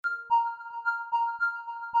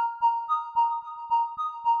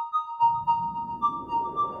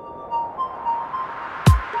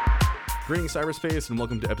Greetings, cyberspace, and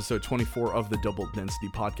welcome to episode 24 of the Double Density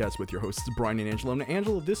Podcast with your hosts, Brian and Angelo. And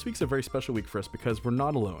Angelo, this week's a very special week for us because we're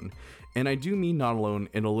not alone. And I do mean not alone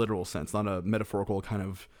in a literal sense, not a metaphorical kind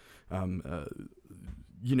of,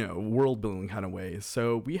 world-building kind of way.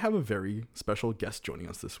 So we have a very special guest joining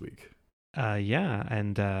us this week.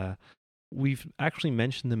 We've actually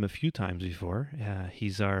mentioned him a few times before.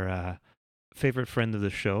 He's our favorite friend of the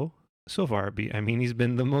show so far. He's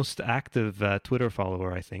been the most active Twitter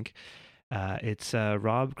follower, I think. It's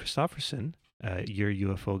Rob Christofferson, your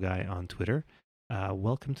UFO guy on Twitter.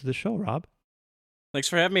 Welcome to the show, Rob. Thanks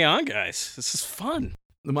for having me on, guys. This is fun.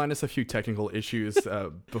 Minus a few technical issues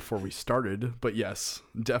before we started, but yes,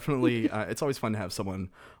 definitely, it's always fun to have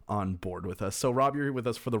someone on board with us. So, Rob, you're here with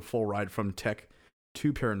us for the full ride from tech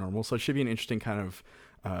to paranormal, so it should be an interesting kind of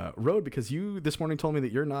road, because you this morning told me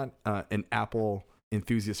that you're not an Apple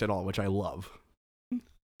enthusiast at all, which I love.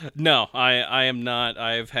 No, I am not.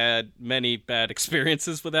 I've had many bad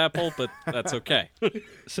experiences with Apple, but that's okay.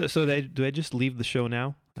 So do I just leave the show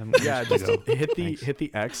now? Yeah, just hit the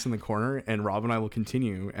X in the corner, and Rob and I will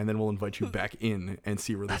continue, and then we'll invite you back in and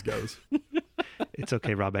see where this goes. It's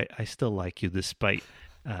okay, Rob. I still like you despite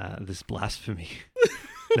this blasphemy.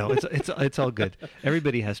 No, it's all good.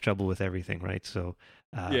 Everybody has trouble with everything, right? So,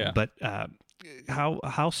 yeah. But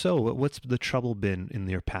how so? What's the trouble been in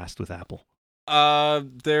your past with Apple?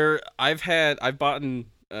 I've bought and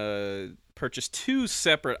purchased two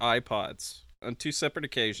separate iPods on two separate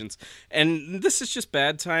occasions, and this is just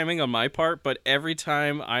bad timing on my part, but every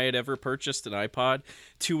time I had ever purchased an iPod,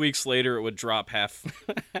 2 weeks later it would drop half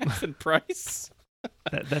in price.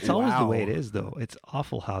 That's always the way it is, though. It's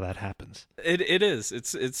awful how that happens. It is.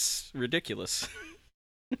 It's ridiculous.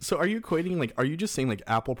 So are you equating, are you just saying,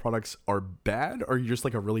 Apple products are bad, or are you just,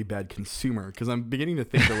 a really bad consumer? Because I'm beginning to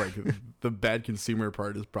think that, the bad consumer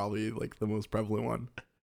part is probably, the most prevalent one.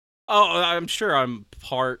 Oh, I'm sure I'm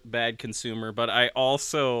part bad consumer, but I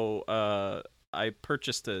also, I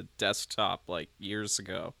purchased a desktop, years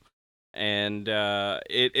ago, and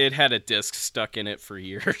it had a disc stuck in it for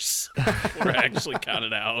years before I actually got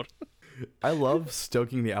it out. I love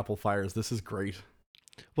stoking the Apple fires. This is great.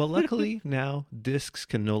 Well, luckily now discs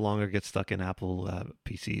can no longer get stuck in Apple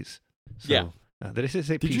PCs. So, yeah. Did I say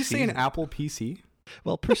PCs? Did you say an Apple PC?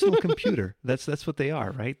 Well, personal computer. That's what they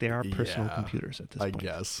are, right? They are personal computers at this point. I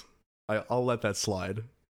guess. I'll let that slide.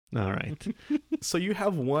 All right. So you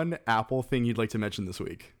have one Apple thing you'd like to mention this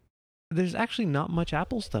week? There's actually not much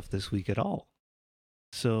Apple stuff this week at all.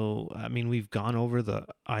 So, we've gone over the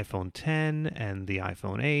iPhone 10 and the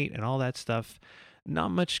iPhone 8 and all that stuff.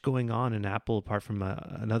 Not much going on in Apple apart from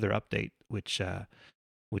another update, which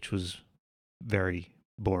was very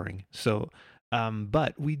boring. So,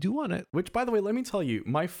 but we do want to. Which, by the way, let me tell you,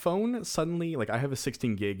 my phone suddenly, I have a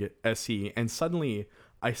 16 gig SE, and suddenly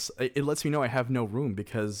it lets me know I have no room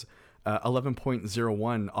because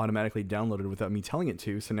 11.01 automatically downloaded without me telling it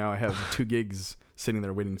to. So now I have 2 gigs sitting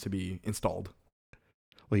there waiting to be installed.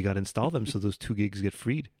 Well, you got to install them so those 2 gigs get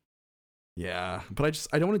freed. Yeah, but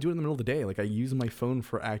I don't want to do it in the middle of the day. I use my phone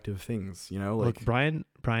for active things, Look, Brian,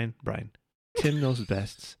 Tim knows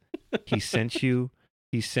best. He sent you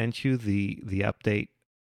the update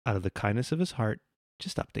out of the kindness of his heart.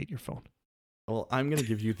 Just update your phone. Well, I'm going to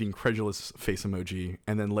give you the incredulous face emoji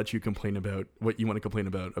and then let you complain about what you want to complain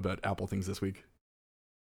about Apple things this week.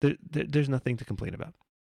 There's nothing to complain about.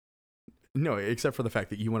 No, except for the fact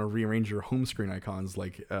that you want to rearrange your home screen icons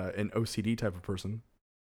like an OCD type of person.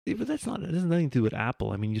 Yeah, but it has nothing to do with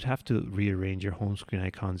Apple. You'd have to rearrange your home screen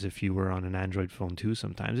icons if you were on an Android phone too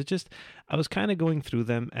sometimes. I was kind of going through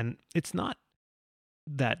them, and it's not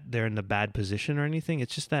that they're in a bad position or anything.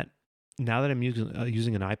 It's just that now that I'm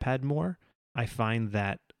using an iPad more, I find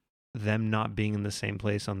that them not being in the same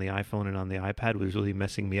place on the iPhone and on the iPad was really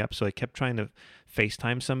messing me up. So I kept trying to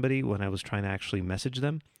FaceTime somebody when I was trying to actually message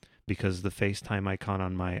them, because the FaceTime icon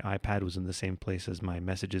on my iPad was in the same place as my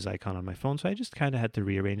messages icon on my phone. So I just kind of had to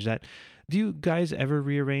rearrange that. Do you guys ever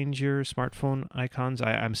rearrange your smartphone icons?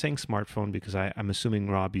 I'm saying smartphone because I'm assuming,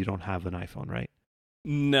 Rob, you don't have an iPhone, right?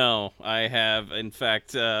 No, I have, in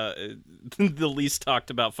fact, the least talked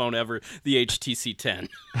about phone ever, the HTC 10.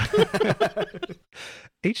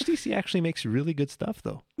 HTC actually makes really good stuff,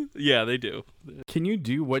 though. Yeah, they do. Can you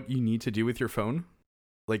do what you need to do with your phone?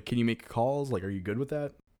 Can you make calls? Are you good with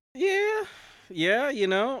that? Yeah, it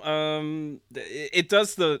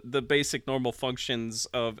does the basic normal functions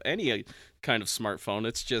of any kind of smartphone.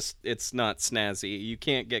 It's not snazzy. You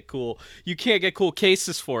can't get cool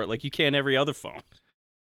cases for it like you can every other phone.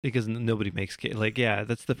 Because nobody makes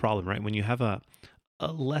that's the problem, right? When you have a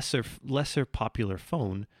lesser popular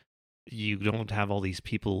phone, you don't have all these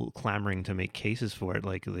people clamoring to make cases for it.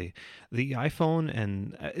 Like the iPhone,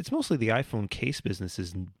 and it's mostly the iPhone case business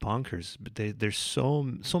is bonkers, but there's so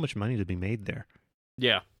much money to be made there.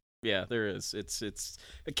 Yeah, there is. It's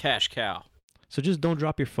a cash cow. So just don't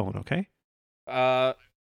drop your phone, okay?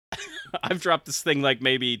 I've dropped this thing like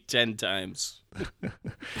maybe 10 times.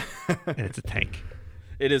 And it's a tank.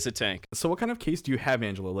 It is a tank. So what kind of case do you have,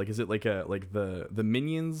 Angelo? Like, is it like the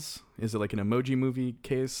Minions? Is it like an Emoji Movie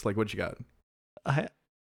case? Like, what you got?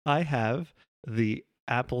 I have the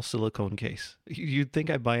Apple silicone case. You'd think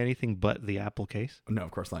I buy anything but the Apple case? No,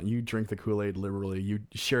 of course not. You drink the Kool-Aid liberally. You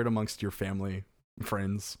share it amongst your family,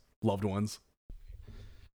 friends, loved ones.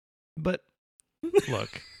 But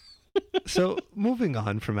look, so moving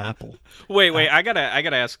on from Apple. Wait, I gotta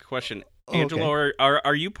ask a question. Angelo, Okay.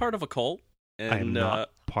 are you part of a cult? And, I am not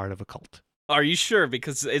part of a cult. Are you sure?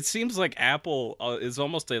 Because it seems like Apple is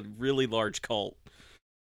almost a really large cult.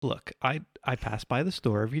 Look, I pass by the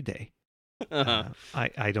store every day.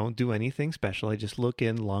 I don't do anything special. I just look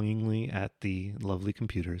in longingly at the lovely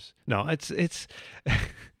computers. No, it's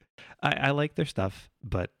I like their stuff,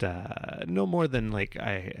 but no more than like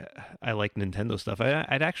I like Nintendo stuff.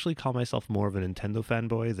 I'd actually call myself more of a Nintendo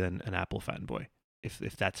fanboy than an Apple fanboy,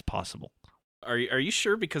 if that's possible. Are you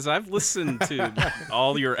sure? Because I've listened to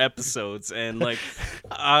all your episodes, and like,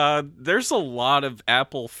 there's a lot of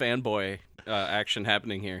Apple fanboy action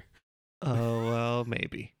happening here. Oh well,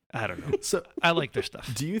 maybe. I don't know. So I like their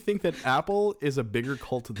stuff. do you think that Apple is a bigger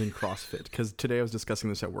cult than CrossFit? Because today I was discussing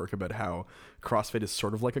this at work about how CrossFit is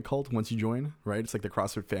sort of like a cult once you join, right? It's like the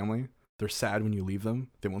CrossFit family. They're sad when you leave them.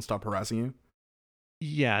 They won't stop harassing you.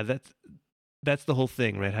 Yeah, that's the whole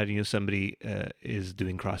thing, right? How do you know somebody is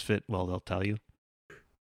doing CrossFit? Well, they'll tell you.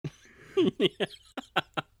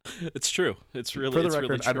 It's true. It's really For the it's record,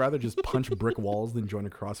 really true. I'd rather just punch brick walls than join a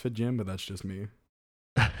CrossFit gym, but that's just me.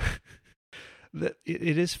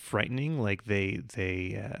 It is frightening. Like they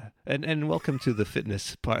and welcome to the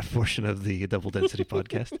fitness portion of the Double Density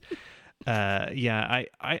podcast. Yeah,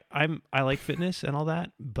 I like fitness and all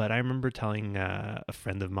that, but I remember telling a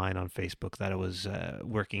friend of mine on Facebook that I was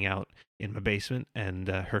working out in my basement, and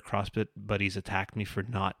her CrossFit buddies attacked me for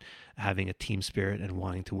not having a team spirit and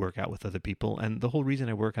wanting to work out with other people. And the whole reason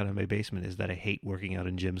I work out in my basement is that I hate working out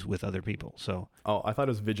in gyms with other people. So Oh, I thought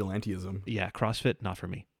it was vigilantism. yeah, CrossFit not for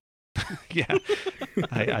me. Yeah,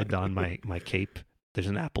 I don my cape. There's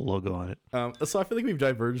an Apple logo on it. So I feel like we've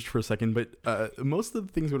diverged for a second, but most of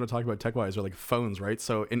the things we want to talk about tech-wise are like phones, right?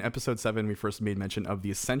 So in episode 7, we first made mention of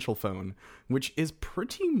the Essential phone, which is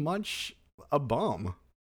pretty much a bomb,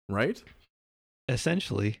 right?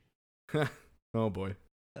 Essentially. Oh boy.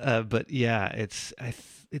 But yeah, it's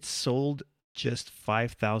sold just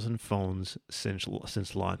 5,000 phones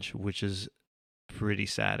since launch, which is pretty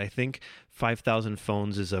sad. I think 5,000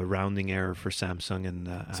 phones is a rounding error for Samsung and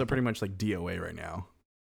So Apple. pretty much like DOA right now.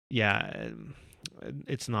 Yeah,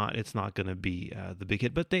 it's not going to be the big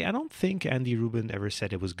hit. But I don't think Andy Rubin ever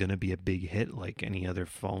said it was going to be a big hit like any other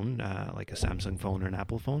phone, like a Samsung phone or an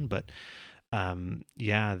Apple phone. But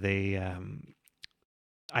yeah,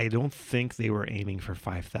 I don't think they were aiming for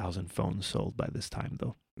 5,000 phones sold by this time,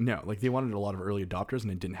 though. No, like they wanted a lot of early adopters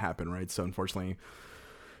and it didn't happen, right? So unfortunately,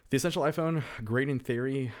 the Essential iPhone, great in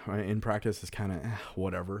theory, in practice is kind of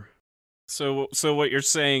whatever. So what you're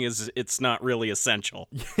saying is it's not really essential.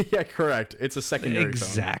 Yeah, correct. It's a secondary phone.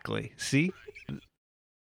 Exactly. See?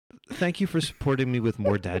 Thank you for supporting me with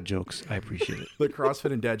more dad jokes. I appreciate it. The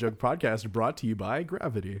CrossFit and Dad Joke podcast brought to you by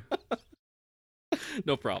Gravity.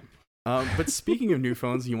 No problem. But speaking of new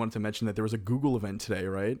phones, you wanted to mention that there was a Google event today,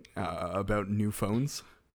 right? About new phones.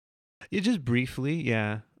 Yeah, just briefly,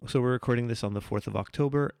 yeah. So we're recording this on the 4th of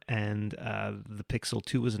October, and the Pixel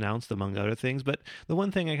 2 was announced, among other things. But the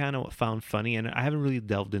one thing I kind of found funny, and I haven't really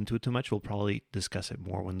delved into it too much, we'll probably discuss it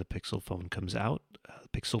more when the Pixel phone comes out,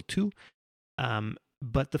 Pixel 2.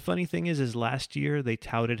 But the funny thing is last year they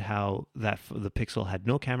touted how the Pixel had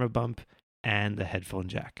no camera bump and a headphone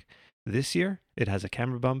jack. This year, it has a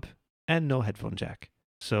camera bump and no headphone jack.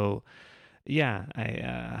 So yeah,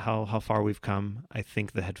 how far we've come. I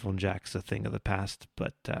think the headphone jack's a thing of the past,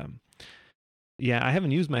 but yeah, I haven't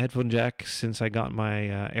used my headphone jack since I got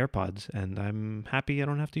my AirPods, and I'm happy I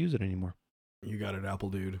don't have to use it anymore. You got it, Apple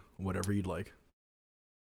dude. Whatever you'd like.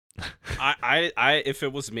 I if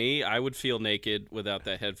it was me, I would feel naked without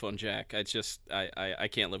that headphone jack. I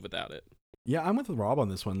can't live without it. Yeah, I'm with Rob on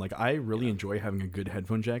this one. Like, I really enjoy having a good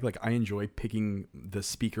headphone jack. Like, I enjoy picking the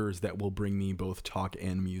speakers that will bring me both talk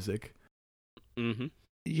and music. Mm-hmm.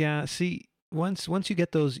 Yeah, see, once you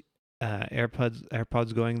get those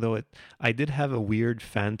AirPods going, though, I did have a weird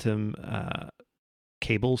Phantom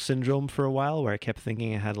cable syndrome for a while, where I kept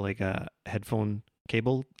thinking I had like a headphone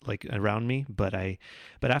cable like around me, but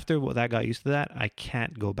after that got used to that, I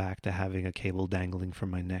can't go back to having a cable dangling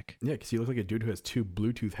from my neck. Yeah, because you look like a dude who has 2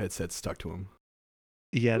 Bluetooth headsets stuck to him.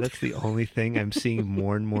 Yeah, that's the only thing. I'm seeing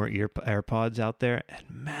more and more AirPods out there, and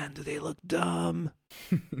man, do they look dumb.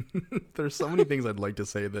 There's so many things I'd like to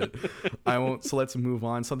say that I won't. So let's move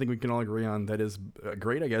on. Something we can all agree on that is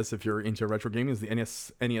great, I guess, if you're into retro gaming, is the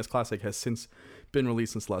NES Classic has since been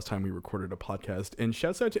released since the last time we recorded a podcast. And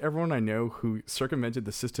shouts out to everyone I know who circumvented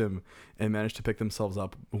the system and managed to pick themselves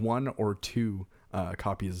up 1 or 2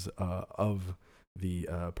 copies of the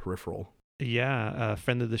peripheral. Yeah, a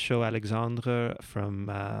friend of the show, Alexandre from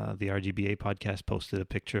the RGBA podcast, posted a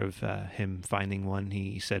picture of him finding one.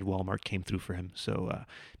 He said Walmart came through for him. So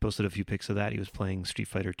posted a few pics of that. He was playing Street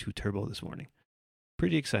Fighter 2 Turbo this morning.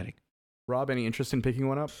 Pretty exciting. Rob, any interest in picking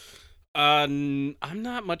one up? I'm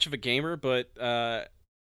not much of a gamer, but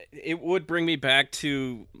it would bring me back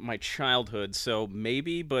to my childhood, so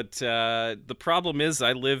maybe. But the problem is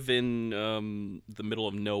I live in the middle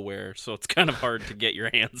of nowhere, so it's kind of hard to get your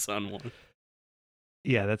hands on one.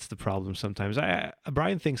 Yeah, that's the problem sometimes.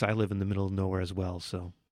 Brian thinks I live in the middle of nowhere as well,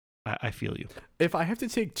 so I feel you. If I have to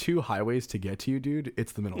take 2 highways to get to you, dude,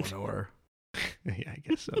 it's the middle of nowhere. Yeah, I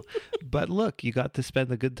guess so. But look, you got to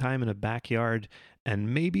spend a good time in a backyard,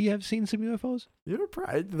 and maybe have seen some UFOs. They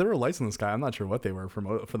were lights in the sky. I'm not sure what they were for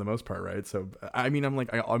the most part, right? So, I mean,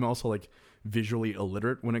 I'm also like visually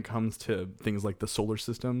illiterate when it comes to things like the solar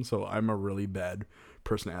system. So I'm a really bad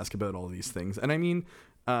person to ask about all these things. And I mean,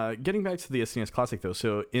 getting back to the SNES Classic though,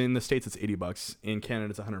 so in the States it's $80, in Canada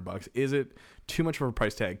it's $100. Is it too much of a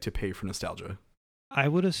price tag to pay for nostalgia? I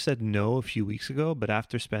would have said no a few weeks ago, but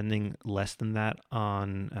after spending less than that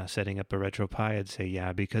on setting up a RetroPie, I'd say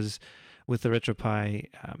yeah, because with the RetroPie,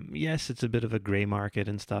 yes, it's a bit of a gray market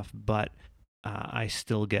and stuff, but I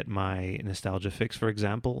still get my nostalgia fix. For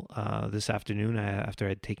example, this afternoon, after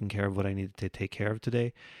I'd taken care of what I needed to take care of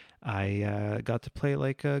today, I got to play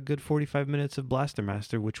like a good 45 minutes of Blaster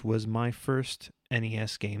Master, which was my first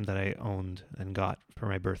NES game that I owned and got for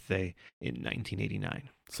my birthday in 1989.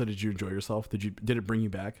 So did you enjoy yourself? Did it bring you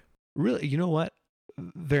back? Really, you know what?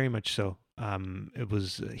 Very much so. It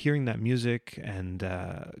was hearing that music and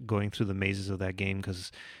going through the mazes of that game,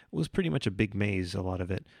 because it was pretty much a big maze, a lot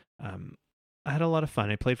of it. I had a lot of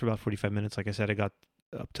fun. I played for about 45 minutes. Like I said, I got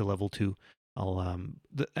up to level 2.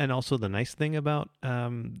 And also the nice thing about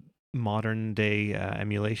modern day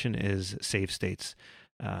emulation is save states.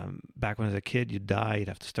 Back when I was a kid, you'd die, you'd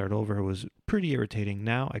have to start over. It was pretty irritating.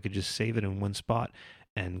 Now I could just save it in one spot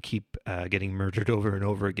and keep getting murdered over and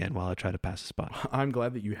over again while I try to pass a spot. I'm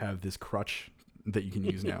glad that you have this crutch that you can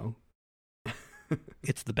use now.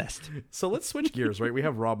 It's the best. So let's switch gears, right? We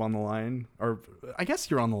have Rob on the line, or I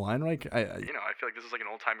guess you're on the line, right? I feel like this is like an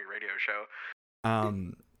old-timey radio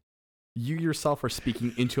show. You yourself are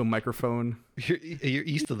speaking into a microphone. You're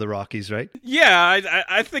east of the Rockies, right? Yeah,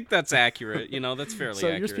 I think that's accurate. That's fairly accurate. So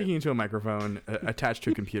you're speaking into a microphone attached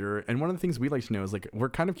to a computer, and one of the things we like to know is, like, we're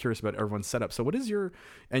kind of curious about everyone's setup. So what is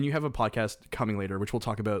and you have a podcast coming later, which we'll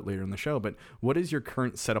talk about later in the show, but what is your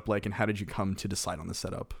current setup like, and how did you come to decide on the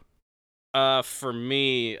setup? For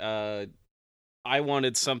me, I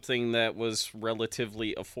wanted something that was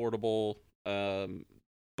relatively affordable,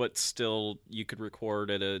 but still you could record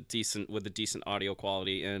at with a decent audio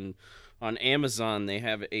quality. And on Amazon, they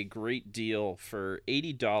have a great deal for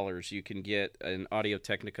 $80. You can get an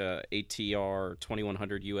Audio-Technica ATR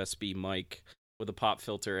 2100 USB mic with a pop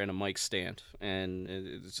filter and a mic stand, and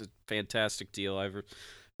it's a fantastic deal. I've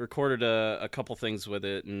recorded a couple things with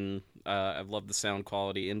it, and I've loved the sound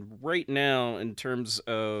quality. And right now, in terms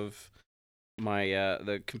of my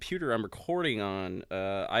the computer I'm recording on,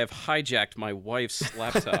 I have hijacked my wife's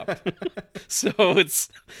laptop. so it's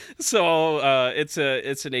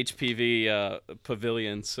an HPV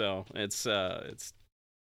Pavilion, so it's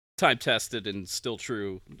time tested and still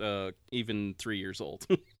true, even 3 years old.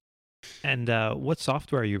 And what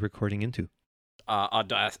software are you recording into?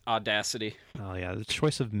 Audacity. Oh yeah, the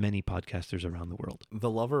choice of many podcasters around the world. The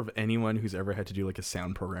lover of anyone who's ever had to do like a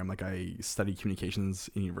sound program. Like, I studied communications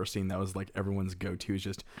in university, and that was like everyone's go-to, is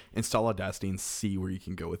just install Audacity and see where you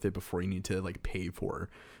can go with it before you need to like pay for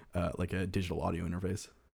like a digital audio interface.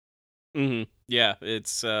 Mm-hmm. Yeah,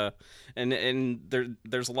 it's and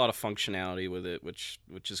there's a lot of functionality with it, which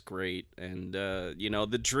is great. And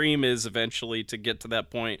the dream is eventually to get to that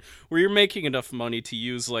point where you're making enough money to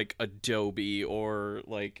use like Adobe, or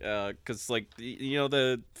like because like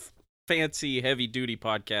the fancy heavy duty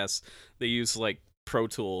podcasts, they use like Pro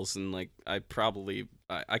Tools, and like I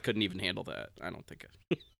couldn't even handle that. I don't think.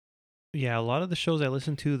 Yeah, a lot of the shows I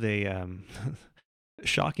listen to, they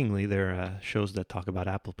shockingly, they're shows that talk about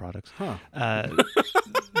Apple products. Huh.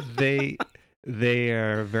 They they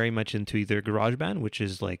are very much into either GarageBand, which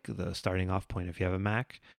is like the starting off point if you have a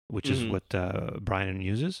Mac, which is what Brian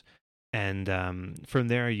uses, and from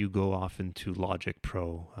there you go off into Logic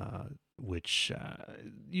Pro, which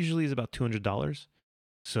usually is about $200.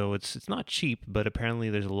 So it's not cheap, but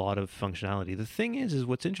apparently there's a lot of functionality. The thing is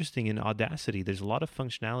what's interesting in Audacity, there's a lot of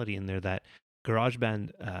functionality in there that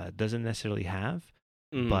GarageBand doesn't necessarily have,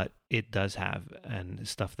 but it does have, and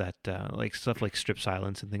stuff that like strip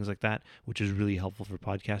silence and things like that, which is really helpful for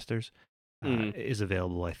podcasters, is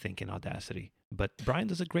available, I think, in Audacity. But Brian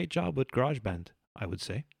does a great job with GarageBand, I would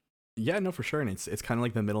say. Yeah, no, for sure. And it's kind of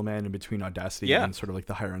like the middleman in between Audacity and sort of like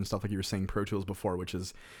the higher end stuff, like you were saying, Pro Tools before, which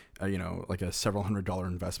is, like a several $100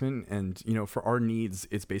 investment. And, for our needs,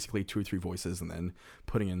 it's basically 2 or 3 voices and then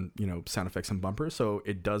putting in, sound effects and bumpers. So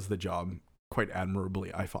it does the job quite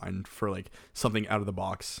admirably, I find, for like something out of the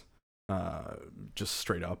box, just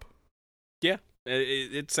straight up. Yeah,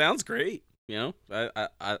 it sounds great.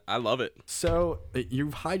 I love it. So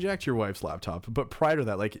you've hijacked your wife's laptop, but prior to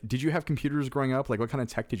that, like, did you have computers growing up? Like, what kind of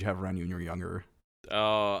tech did you have around you when you were younger?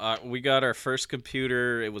 We got our first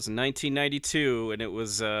computer. It was 1992, and it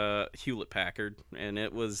was Hewlett Packard, and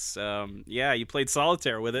it was you played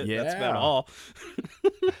solitaire with it. Yeah. That's about all.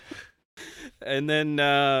 And then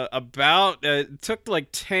it took like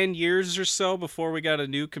 10 years or so before we got a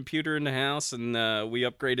new computer in the house, and we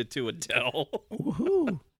upgraded to a Dell.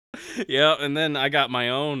 Woohoo! Yeah, and then I got my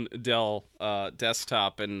own Dell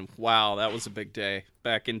desktop, and wow, that was a big day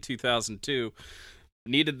back in 2002.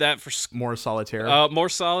 Needed that for more solitaire. More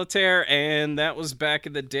solitaire, and that was back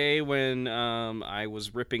in the day when I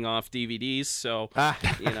was ripping off DVDs. So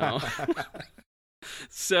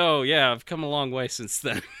so yeah, I've come a long way since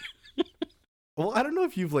then. Well, I don't know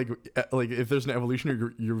if you've like if there's an evolution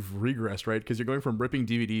or you've regressed, right? Because you're going from ripping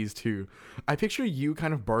DVDs to, I picture you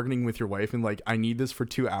kind of bargaining with your wife and like, I need this for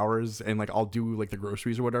 2 hours and like I'll do like the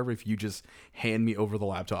groceries or whatever if you just hand me over the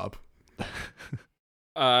laptop.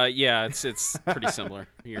 Yeah, it's pretty similar.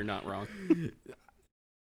 You're not wrong.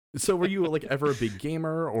 So were you like ever a big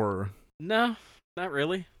gamer or? No, not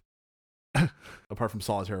really. Apart from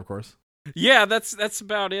solitaire, of course. Yeah, that's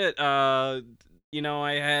about it. I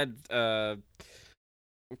had, of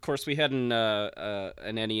course, we had an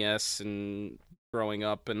NES and growing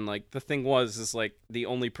up, and like the thing is like the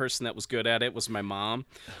only person that was good at it was my mom,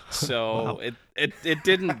 so Wow. it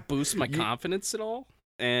didn't boost my confidence at all.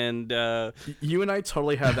 And you and I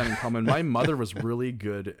totally have that in common. My mother was really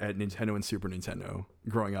good at Nintendo and Super Nintendo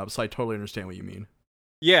growing up, so I totally understand what you mean.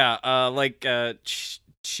 Yeah,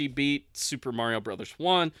 she beat Super Mario Brothers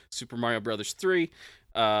 1, Super Mario Brothers 3,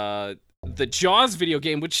 the Jaws video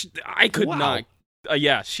game, which I could not.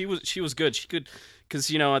 Yeah, she was good. She could,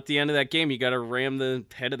 because at the end of that game, you got to ram the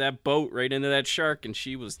head of that boat right into that shark, and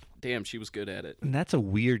she was good at it. And that's a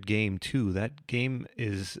weird game too. That game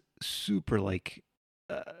is super like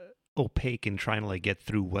opaque and trying to like get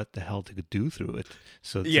through what the hell to do through it.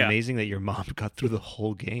 So it's amazing that your mom got through the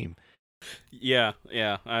whole game. Yeah.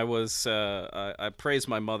 I was. I praise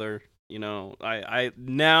my mother. I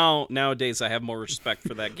nowadays I have more respect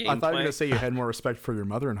for that game. I thought you were gonna say you had more respect for your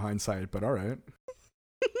mother in hindsight, but all right.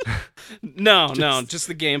 No, just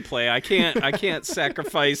the gameplay. I can't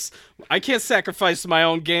sacrifice. I can't sacrifice my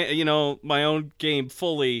own game. My own game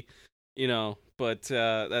fully. But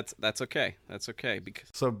that's okay. That's okay because.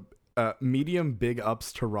 So, medium big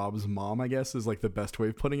ups to Rob's mom, I guess, is like the best way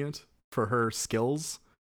of putting it for her skills.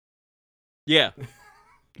 Yeah.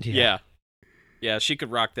 Yeah, she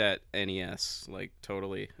could rock that NES, like,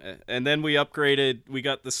 totally. And then we upgraded. We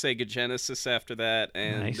got the Sega Genesis after that,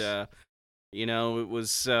 and, nice. It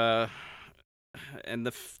was... and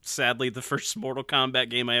sadly, the first Mortal Kombat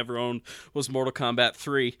game I ever owned was Mortal Kombat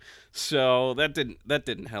 3, so that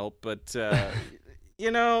didn't help, but...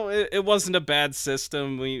 it wasn't a bad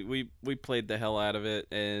system. We played the hell out of it,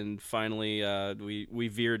 and finally we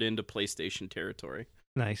veered into PlayStation territory.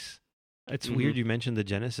 Nice. It's weird you mentioned the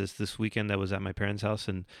Genesis. This weekend I was at my parents' house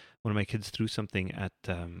and one of my kids threw something at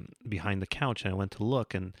behind the couch, and I went to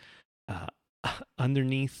look, and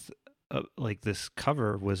underneath like this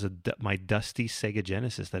cover was my dusty Sega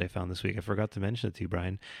Genesis that I found this week. I forgot to mention it to you,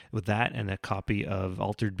 Brian. With that and a copy of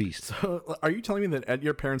Altered Beast. So are you telling me that at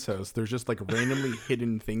your parents' house there's just like randomly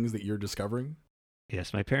hidden things that you're discovering?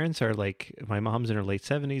 Yes, my parents are like, my mom's in her late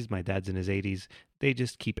 70s, my dad's in his 80s. They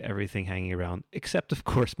just keep everything hanging around, except, of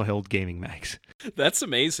course, my old gaming mags. That's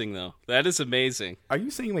amazing, though. That is amazing. Are you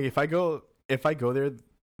saying, like, if I go there,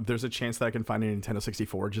 there's a chance that I can find a Nintendo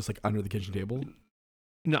 64 just, like, under the kitchen table?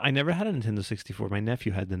 No, I never had a Nintendo 64. My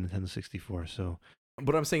nephew had the Nintendo 64, so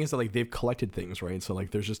But what I'm saying is that like they've collected things, right? So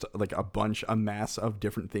like there's just like a mass of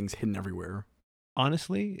different things hidden everywhere.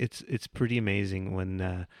 Honestly, it's pretty amazing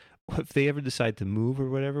when if they ever decide to move or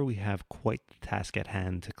whatever, we have quite the task at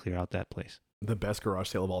hand to clear out that place. The best garage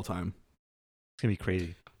sale of all time. It's gonna be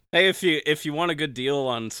crazy. Hey, if you want a good deal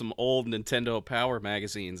on some old Nintendo Power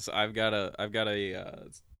magazines, I've got a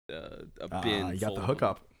bin. You got full the of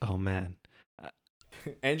hookup. Oh man.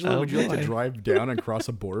 Angela, would you like to boy. drive down and cross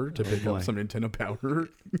a border to Oh, pick boy. up some Nintendo Power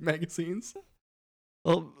magazines?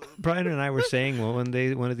 Well, Brian and I were saying, well,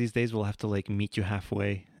 one of these days we'll have to like meet you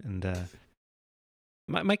halfway. And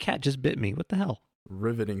my cat just bit me. What the hell?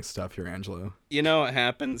 Riveting stuff here, Angelo. You know, it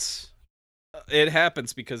happens. It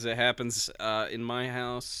happens because it happens in my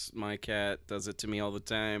house. My cat does it to me all the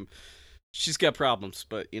time. She's got problems,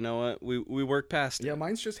 but you know what? We work past it. Yeah,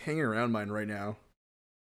 mine's just hanging around mine right now.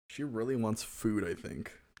 She really wants food, I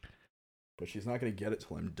think. But she's not going to get it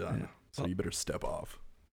till I'm done. Yeah. So you better step off.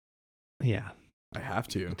 Yeah. I have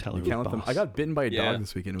to. Tell You her can't who's let them. boss. I got bitten by a Yeah. dog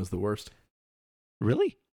this weekend. It was the worst.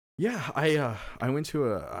 Really? Yeah, I went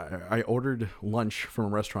to I ordered lunch from a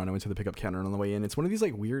restaurant. I went to the pickup counter, and on the way in, it's one of these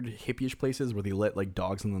like weird hippie-ish places where they let like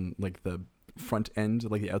dogs in the, like the front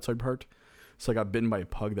end, like the outside part. So I got bitten by a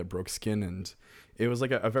pug that broke skin, and it was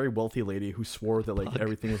like a very wealthy lady who swore that like Pug.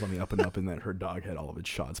 everything was on the up and up, and that her dog had all of its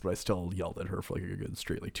shots. But I still yelled at her for like a good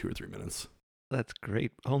straight like 2 or 3 minutes. That's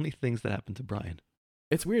great. Only things that happen to Brian.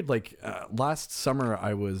 It's weird. Like last summer,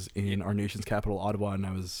 I was in our nation's capital, Ottawa, and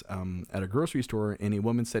I was at a grocery store, and a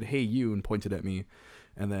woman said, "Hey, you," and pointed at me,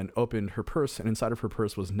 and then opened her purse, and inside of her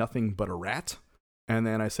purse was nothing but a rat. And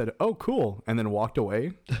then I said, "Oh, cool," and then walked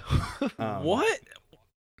away. What?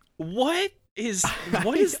 What is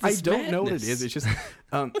this? I don't know what it madness? is. It's just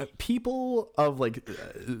people of like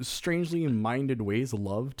strangely minded ways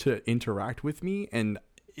love to interact with me, and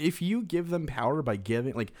if you give them power by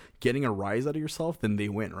getting a rise out of yourself, then they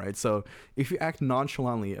win, right? So if you act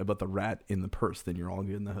nonchalantly about the rat in the purse, then you're all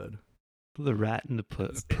good in the hood. The rat in the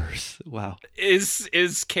purse. Wow.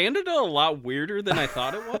 Is Canada a lot weirder than I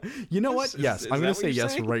thought it was? You know what? Is- Yes, is I'm that going what to say you're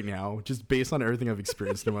yes saying? right now, just based on everything I've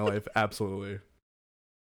experienced in my life. Absolutely.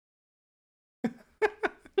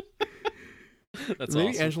 That's Maybe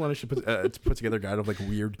awesome. Angela and I should put together a guide of like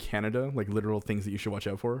weird Canada, like literal things that you should watch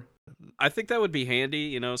out for. I think that would be handy,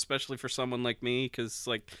 you know, especially for someone like me, because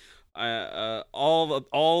like,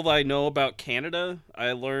 all I know about Canada,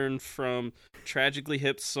 I learned from Tragically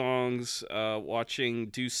Hip songs, watching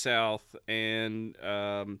Due South, and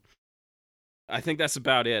I think that's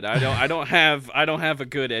about it. I don't have a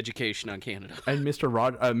good education on Canada. And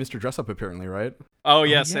Mr. Dress Up apparently, right? Oh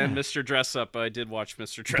yes, yeah. and Mr. Dress Up. I did watch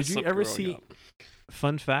Mr. Dress Did you Up. ever growing see up.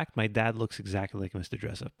 Fun fact, my dad looks exactly like Mr.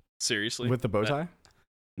 Dressup. Seriously? With the bow tie?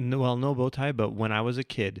 No, well, no bow tie, but when I was a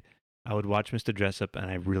kid, I would watch Mr. Dressup,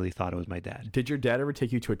 and I really thought it was my dad. Did your dad ever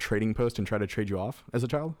take you to a trading post and try to trade you off as a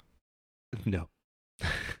child? No.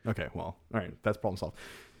 Okay, well, all right, that's problem solved.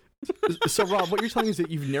 So, Rob, what you're telling me is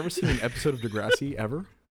that you've never seen an episode of Degrassi ever?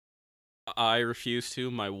 I refuse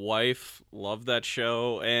to. My wife loved that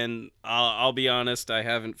show, and I'll be honest, I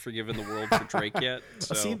haven't forgiven the world for Drake yet.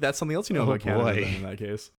 So. See, that's something else you know Oh, about Canada boy. then, in that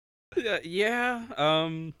case. Yeah.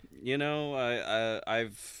 You know,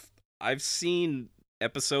 I've seen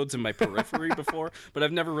episodes in my periphery before, but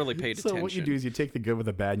I've never really paid So attention. what you do is you take the good with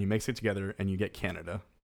the bad and you mix it together and you get Canada.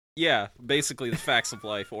 Yeah, basically the facts of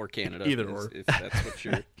life or Canada. Either or. If that's what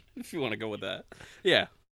you're, if you want to go with that. Yeah.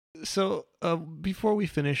 So before we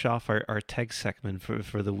finish off our tech segment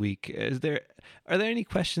for the week, are there any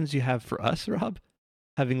questions you have for us, Rob?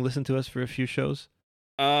 Having listened to us for a few shows?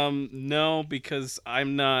 No, because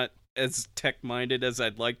I'm not as tech minded as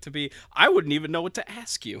I'd like to be. I wouldn't even know what to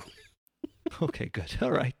ask you. Okay, good.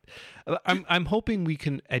 All right. I'm hoping we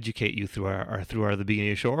can educate you through our the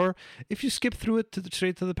beginning of the show. Or if you skip through it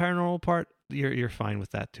straight to the paranormal part, you're fine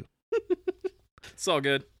with that too. It's all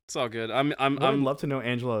good. It's all good. What I'd love to know,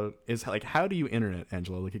 Angela, is like, how do you internet,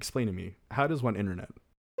 Angela? Like, explain to me. How does one internet?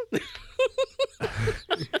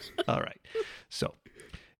 All right. So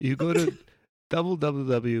you go to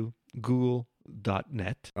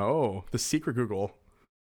www.google.net Oh, the secret Google.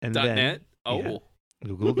 and .net. then Oh. yeah.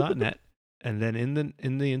 Google.net, and then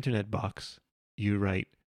in the internet box you write,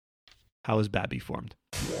 "How is Babby formed?"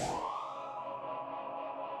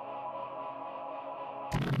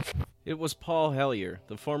 It was Paul Hellyer,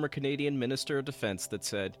 the former Canadian Minister of Defense, that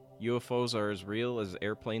said, UFOs are as real as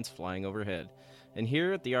airplanes flying overhead. And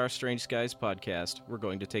here at the Our Strange Skies podcast, we're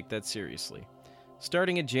going to take that seriously.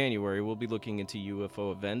 Starting in January, we'll be looking into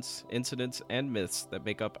UFO events, incidents, and myths that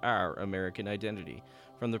make up our American identity,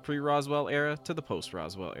 from the pre-Roswell era to the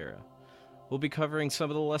post-Roswell era. We'll be covering some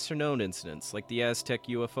of the lesser-known incidents, like the Aztec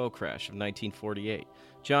UFO crash of 1948,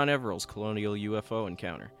 John Everill's colonial UFO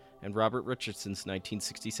encounter, and Robert Richardson's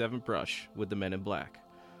 1967 brush with the Men in Black.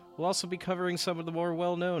 We'll also be covering some of the more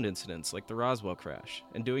well-known incidents, like the Roswell crash,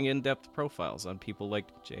 and doing in-depth profiles on people like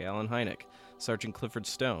J. Allen Hynek, Sergeant Clifford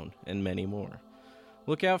Stone, and many more.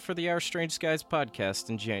 Look out for the Our Strange Skies podcast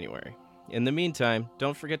in January. In the meantime,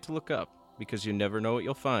 don't forget to look up, because you never know what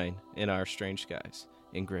you'll find in Our Strange Skies.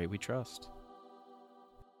 In Gray we trust.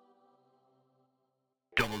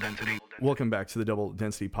 Double Density. Welcome back to the Double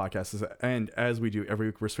Density podcast. And as we do every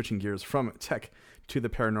week, we're switching gears from tech to the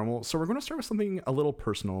paranormal. So we're going to start with something a little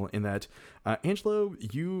personal in that, Angelo,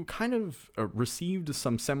 you kind of received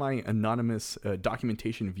some semi-anonymous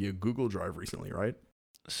documentation via Google Drive recently, right?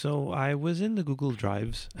 So I was in the Google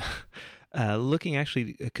Drives looking,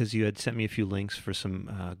 actually, because you had sent me a few links for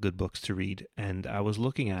some good books to read, and I was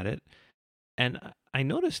looking at it, and I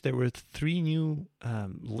noticed there were 3 new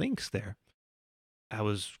links there. I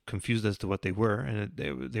was confused as to what they were, and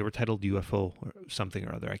they were titled UFO or something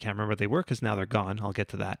or other. I can't remember what they were because now they're gone. I'll get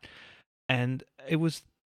to that. And it was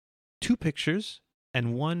 2 pictures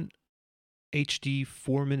and 1 HD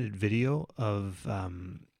 4-minute video of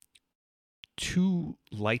 2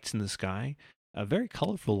 lights in the sky, very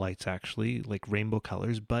colorful lights actually, like rainbow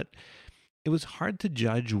colors, but it was hard to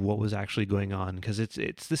judge what was actually going on because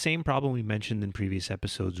it's the same problem we mentioned in previous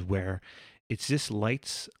episodes where it's just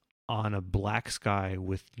lights on a black sky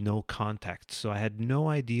with no context. So I had no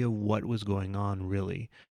idea what was going on really.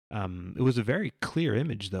 It was a very clear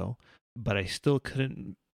image though, but I still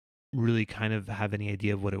couldn't really kind of have any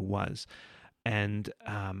idea of what it was. And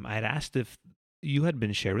I had asked if you had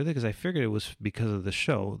been shared with it because I figured it was because of the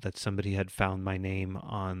show that somebody had found my name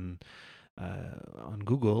on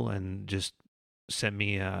Google and just sent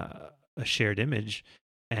me a shared image.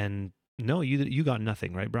 And no, you got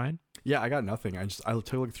nothing, right, Brian? Yeah, I got nothing. I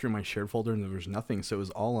took a look through my shared folder and there was nothing, so it was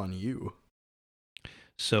all on you.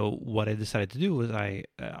 So what I decided to do was I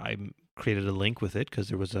created a link with it because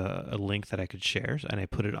there was a link that I could share, and I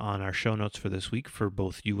put it on our show notes for this week for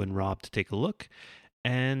both you and Rob to take a look.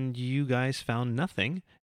 And you guys found nothing.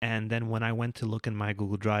 And then when I went to look in my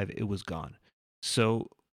Google Drive, it was gone. So,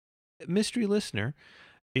 mystery listener,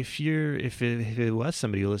 if it was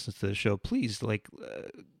somebody who listens to the show, please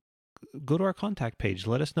go to our contact page.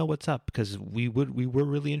 Let us know what's up because we were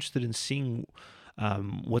really interested in seeing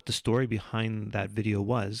what the story behind that video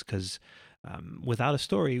was. Because without a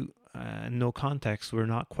story, no context, we're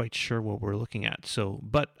not quite sure what we're looking at. So,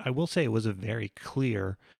 but I will say it was a very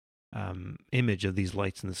clear image of these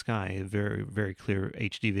lights in the sky, a very, very clear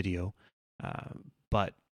HD video,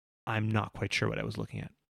 but I'm not quite sure what I was looking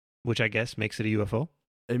at, which I guess makes it a UFO.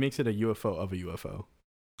 It makes it a UFO of a UFO.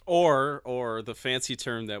 Or the fancy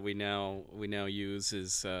term that we now use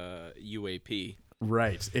is UAP.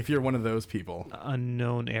 Right. If you're one of those people.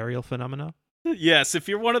 Unknown aerial phenomena? Yes, if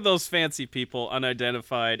you're one of those fancy people,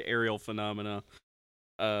 unidentified aerial phenomena.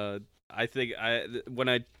 I think when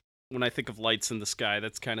I think of lights in the sky,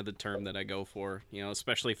 that's kind of the term that I go for,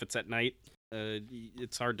 especially if it's at night.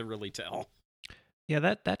 It's hard to really tell. Yeah,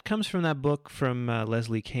 that comes from that book from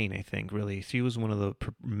Leslie Kean, I think, really. She was one of the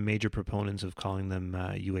major proponents of calling them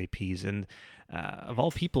UAPs. And of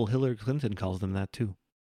all people, Hillary Clinton calls them that too.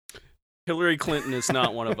 Hillary Clinton is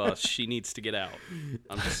not one of us. She needs to get out.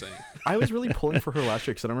 I'm just saying. I was really pulling for her last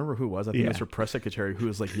year because I don't remember who it was. I think it was her press secretary who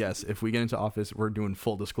was like, yes, if we get into office, we're doing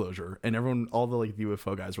full disclosure. And everyone, all the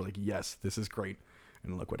UFO guys were like, yes, this is great.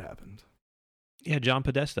 And look what happened. Yeah, John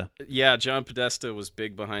Podesta. Yeah, John Podesta was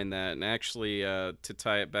big behind that. And actually, to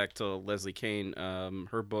tie it back to Leslie Kean,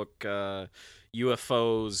 her book,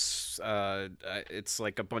 UFOs, it's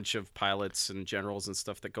like a bunch of pilots and generals and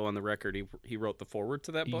stuff that go on the record. He wrote the foreword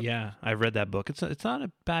to that book. Yeah, I read that book. It's not a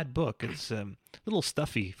bad book. It's a little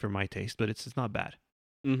stuffy for my taste, but it's not bad.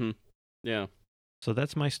 Mm-hmm. Yeah. So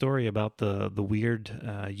that's my story about the weird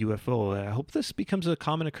UFO. I hope this becomes a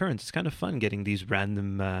common occurrence. It's kind of fun getting these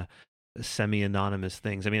random semi-anonymous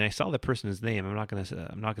things. I mean, I saw the person's name. I'm not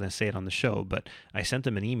gonna say it on the show, but I sent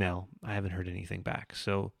them an email. I haven't heard anything back.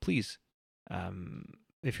 So please,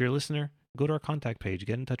 if you're a listener, go to our contact page.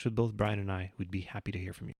 Get in touch with both Brian and I. We'd be happy to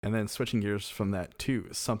hear from you. And then switching gears from that to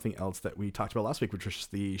something else that we talked about last week, which was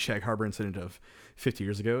the Shag Harbor incident of 50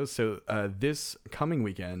 years ago. So this coming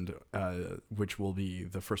weekend, which will be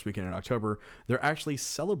the first weekend in October, they're actually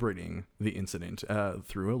celebrating the incident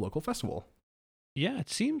through a local festival. Yeah, it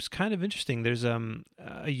seems kind of interesting. There's a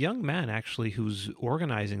young man actually who's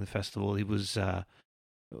organizing the festival. He was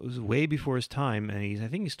it was way before his time, and I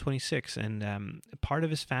think he's 26. And part of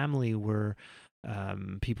his family were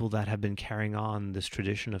people that have been carrying on this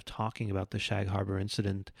tradition of talking about the Shag Harbor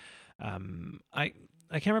incident I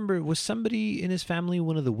can't remember, was somebody in his family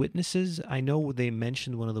one of the witnesses? I know they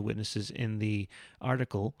mentioned one of the witnesses in the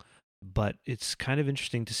article, but it's kind of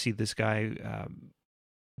interesting to see this guy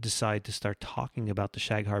decide to start talking about the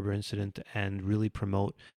Shag Harbor incident and really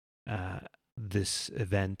promote this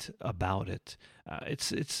event about it.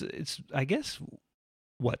 It's I guess,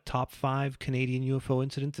 what, top 5 Canadian UFO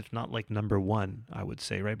incidents, if not like number 1, I would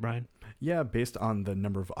say, right, Brian? Yeah, based on the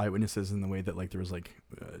number of eyewitnesses and the way that like there was like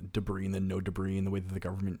debris and then no debris, and the way that the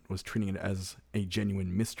government was treating it as a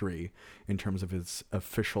genuine mystery in terms of its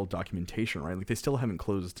official documentation, right? Like they still haven't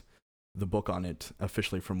closed the book on it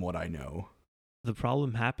officially, from what I know. The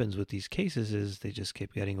problem happens with these cases is they just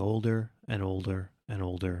keep getting older and older and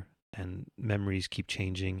older, and memories keep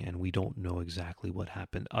changing, and we don't know exactly what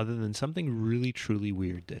happened, other than something really, truly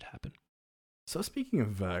weird did happen. So speaking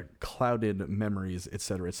of clouded memories, et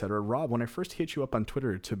cetera, Rob, when I first hit you up on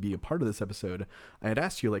Twitter to be a part of this episode, I had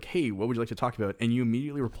asked you, like, hey, what would you like to talk about? And you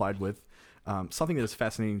immediately replied with something that is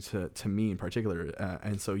fascinating to me in particular.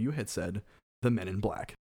 And so you had said, the Men in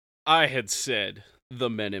Black. I had said the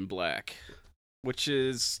Men in Black, which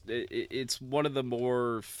is, it's one of the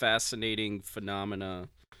more fascinating phenomena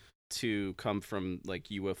to come from like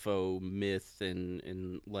UFO myth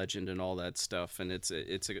and legend and all that stuff, and it's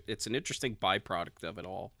an interesting byproduct of it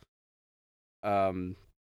all.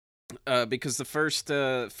 Because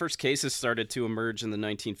the first cases started to emerge in the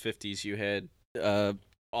 1950s. You had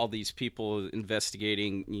all these people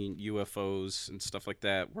investigating UFOs and stuff like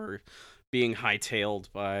that were being hightailed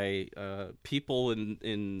by people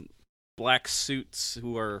in black suits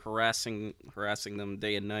who are harassing them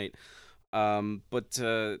day and night. But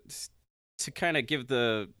to kind of give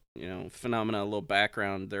the phenomena a little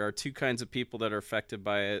background, there are two kinds of people that are affected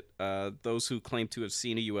by it: those who claim to have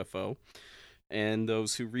seen a UFO, and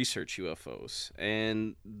those who research UFOs.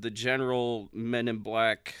 And the general Men in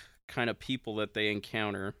Black kind of people that they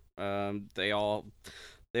encounter, they all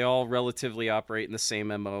relatively operate in the same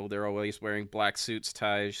MO. They're always wearing black suits,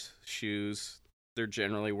 ties, shoes. They're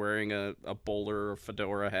generally wearing a bowler or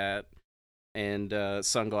fedora hat and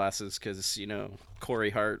sunglasses, because Corey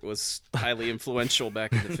Hart was highly influential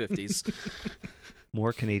back in the 50s.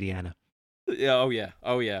 More Canadiana. Yeah,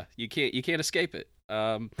 oh yeah. You can't escape it.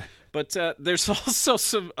 But there's also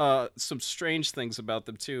some strange things about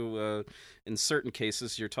them too. In certain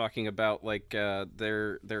cases, you're talking about like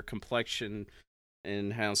their complexion,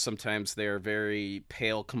 and how sometimes they're very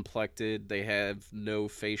pale complected. They have no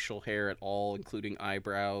facial hair at all, including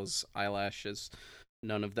eyebrows, eyelashes.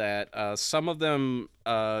 None of that. Some of them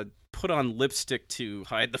put on lipstick to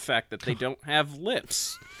hide the fact that they don't have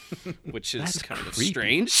lips, which is That's kind of creepy.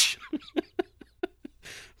 strange.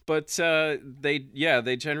 But they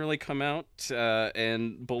generally come out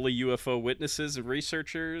and bully UFO witnesses and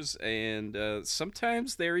researchers, and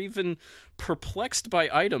sometimes they're even perplexed by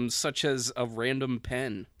items such as a random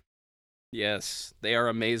pen. Yes, they are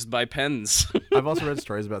amazed by pens. I've also read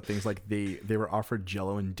stories about things like they were offered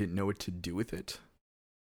Jell-O and didn't know what to do with it.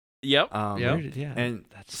 Yep. Yeah. And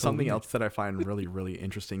That's so something weird. else that I find really, really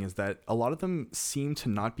interesting is that a lot of them seem to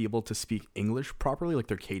not be able to speak English properly. Like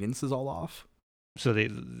their cadence is all off. So they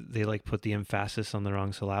like put the emphasis on the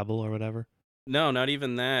wrong syllable or whatever? No, not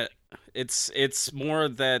even that. It's more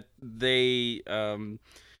that they don't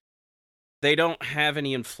have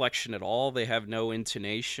any inflection at all. They have no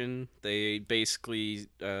intonation. They basically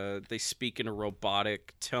they speak in a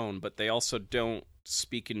robotic tone, but they also don't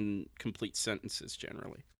speak in complete sentences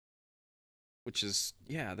generally. Which is,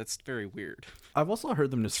 that's very weird. I've also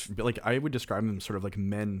heard them just like, I would describe them sort of like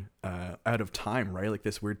men out of time, right? Like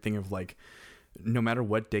this weird thing of like, no matter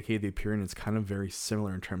what decade they appear in, it's kind of very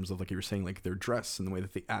similar in terms of, like you were saying, like their dress and the way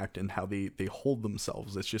that they act and how they hold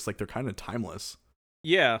themselves. It's just like they're kind of timeless.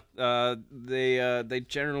 Yeah, they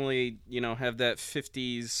generally have that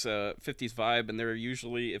 50s vibe, and they're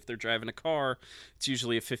usually, if they're driving a car, it's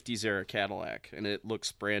usually a 50s era Cadillac, and it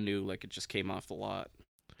looks brand new, like it just came off the lot.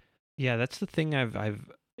 Yeah, that's the thing. I've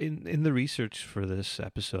in the research for this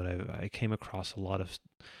episode, I came across a lot of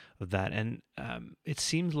that, and it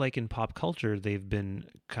seems like in pop culture they've been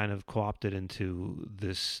kind of co-opted into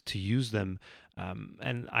this to use them.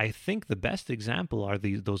 And I think the best example are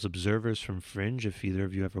those observers from Fringe. If either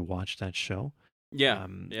of you ever watched that show, Yeah,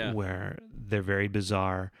 where they're very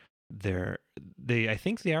bizarre. I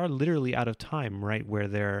think they are literally out of time, right? Where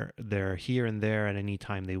they're here and there at any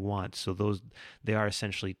time they want. So they are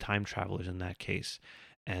essentially time travelers in that case,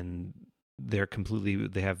 and they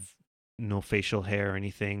have no facial hair or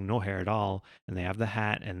anything, no hair at all, and they have the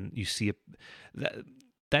hat, and you see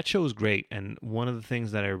that show is great. And one of the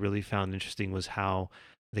things that I really found interesting was how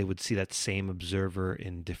they would see that same observer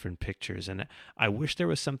in different pictures. And I wish there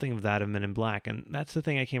was something of that of Men in Black. And that's the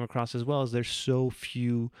thing I came across as well, is there's so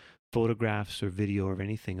few photographs or video or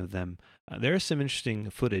anything of them. There is some interesting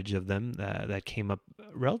footage of them that came up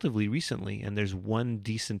relatively recently, and there's one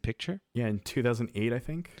decent picture. Yeah, in 2008, I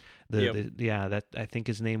think. That I think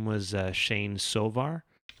his name was Shane Sovar.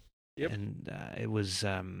 Yep. And it was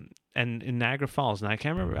and in Niagara Falls. Now I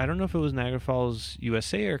can't remember. I don't know if it was Niagara Falls,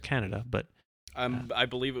 USA or Canada, but I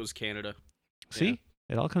believe it was Canada. See,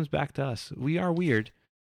 it all comes back to us. We are weird.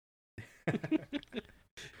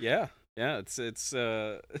 Yeah. It's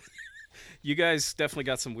you guys definitely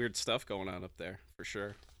got some weird stuff going on up there for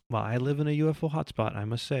sure. Well, I live in a UFO hotspot, I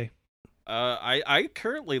must say. I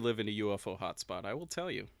currently live in a UFO hotspot, I will tell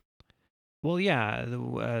you. Well, yeah,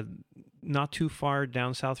 not too far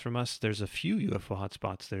down south from us, there's a few UFO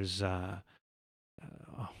hotspots. There's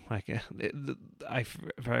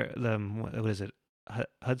what is it?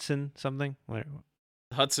 Hudson something? Where?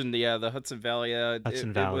 Hudson, the Hudson Valley.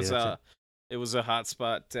 Hudson Valley. It was a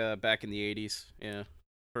hotspot back in the 80s. Yeah,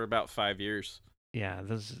 for about 5 years. Yeah,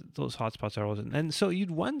 those hotspots are always, and so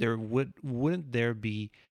you'd wonder, wouldn't there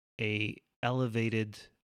be a elevated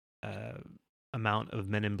amount of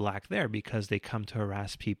Men in Black there because they come to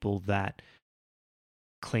harass people that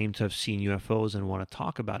claim to have seen UFOs and want to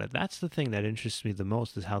talk about it? That's the thing that interests me the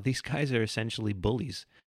most, is how these guys are essentially bullies.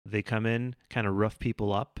 They come in, kind of rough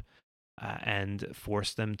people up, and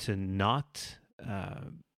force them to not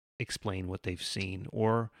explain what they've seen,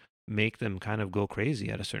 or make them kind of go crazy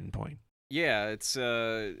at a certain point. Yeah, it's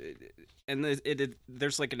and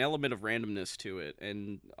there's like an element of randomness to it,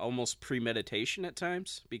 and almost premeditation at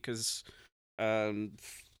times, because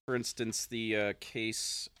for instance, the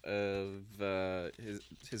case of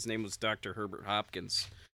his name was Dr. Herbert Hopkins.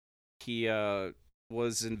 He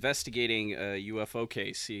was investigating a UFO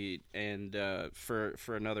case,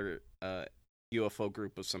 for another UFO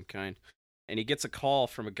group of some kind. And he gets a call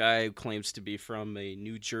from a guy who claims to be from a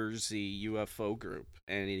New Jersey UFO group.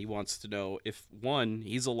 And he wants to know if, one,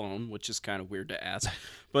 he's alone, which is kind of weird to ask.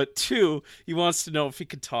 But two, he wants to know if he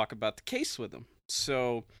could talk about the case with him.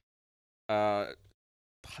 So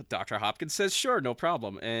Dr. Hopkins says, sure, no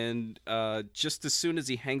problem. And just as soon as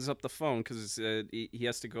he hangs up the phone, because he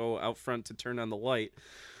has to go out front to turn on the light,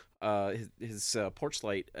 his porch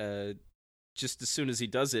light, just as soon as he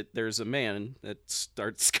does it, there's a man that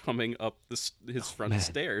starts coming up his front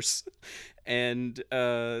stairs, and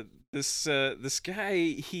this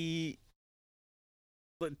guy,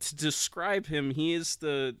 to describe him, he is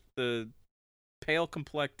the pale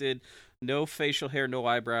complected, no facial hair, no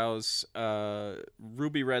eyebrows,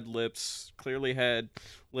 ruby red lips, clearly had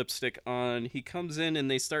lipstick on. He comes in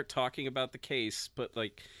and they start talking about the case, but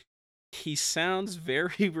like, he sounds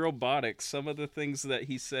very robotic. Some of the things that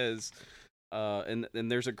he says. And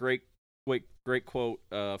there's a great quote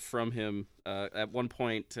from him. At one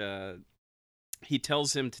point, he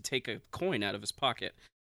tells him to take a coin out of his pocket.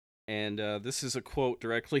 And this is a quote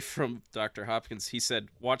directly from Dr. Hopkins. He said,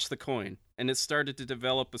 "Watch the coin." And it started to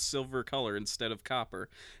develop a silver color instead of copper.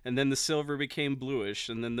 And then the silver became bluish.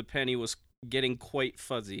 And then the penny was getting quite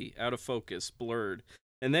fuzzy, out of focus, blurred.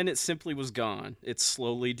 And then it simply was gone. It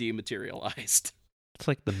slowly dematerialized. It's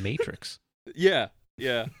like the Matrix. Yeah.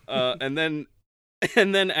 Yeah, and then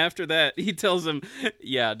after that, he tells him,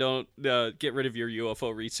 "Yeah, don't get rid of your UFO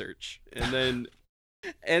research." And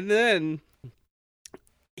then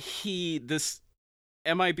this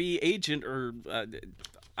MIB agent, or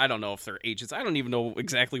I don't know if they're agents. I don't even know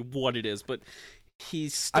exactly what it is, but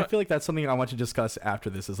I feel like that's something I want to discuss after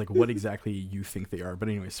this. Is like what exactly you think they are. But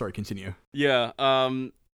anyway, sorry, continue. Yeah.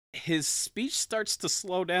 His speech starts to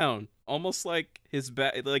slow down, almost like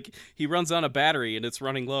like he runs on a battery and it's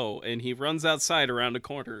running low, and he runs outside around a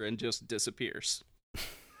corner and just disappears.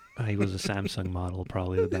 He was a Samsung model,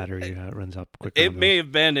 probably. The battery runs up quicker. It may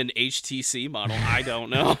have been an HTC model. I don't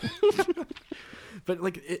know. But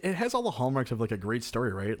like, it has all the hallmarks of like a great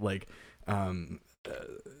story, right? Like,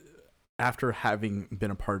 after having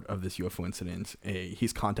been a part of this UFO incident,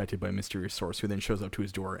 he's contacted by a mysterious source who then shows up to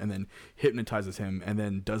his door and then hypnotizes him and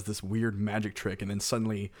then does this weird magic trick, and then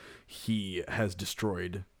suddenly he has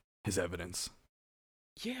destroyed his evidence.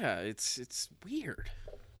 Yeah, it's weird.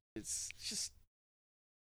 It's just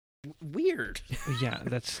weird. Yeah,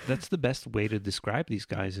 that's the best way to describe these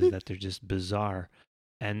guys, is that they're just bizarre.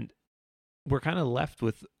 And we're kind of left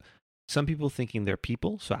with some people thinking they're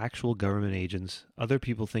people, so actual government agents, other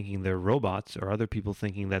people thinking they're robots, or other people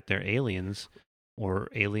thinking that they're aliens, or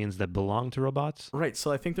aliens that belong to robots. Right,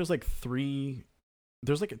 so I think there's like three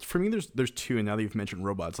there's like, for me, there's two, and now that you've mentioned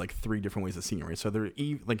robots, like three different ways of seeing it, right? So they're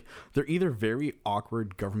either very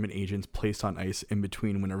awkward government agents placed on ice in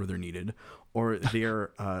between whenever they're needed, or they're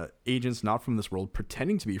agents not from this world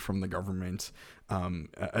pretending to be from the government,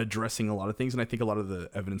 addressing a lot of things. And I think a lot of the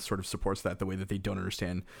evidence sort of supports that, the way that they don't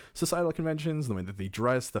understand societal conventions, the way that they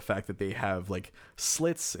dress, the fact that they have like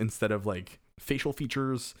slits instead of like facial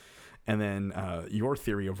features, and then your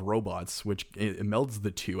theory of robots, which it melds the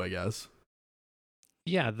two, I guess.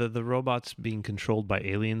 Yeah, the robots being controlled by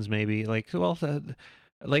aliens, maybe. Like, well,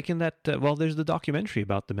 like in that, well, there's the documentary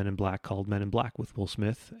about the Men in Black called Men in Black with Will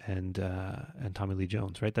Smith and Tommy Lee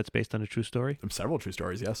Jones, right? That's based on a true story. Several true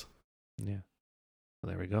stories, yes. Yeah. Well,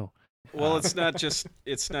 there we go. Well, it's not just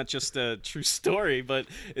a true story, but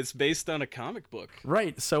it's based on a comic book.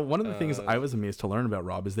 Right. So one of the things I was amazed to learn about,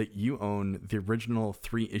 Rob, is that you own the original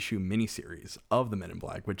 3-issue miniseries of the Men in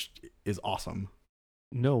Black, which is awesome.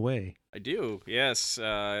 No way. I do, yes.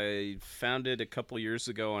 I found it a couple years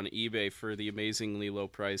ago on eBay for the amazingly low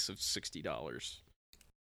price of $60,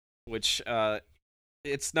 which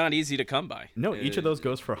it's not easy to come by. No, each of those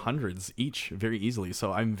goes for hundreds each very easily.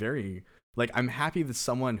 So I'm happy that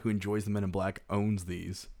someone who enjoys the Men in Black owns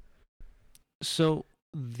these. So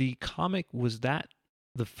the comic, was that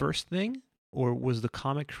the first thing, or was the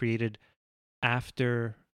comic created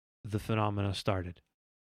after the phenomena started?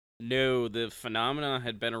 No, the phenomena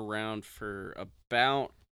had been around for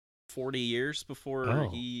about 40 years before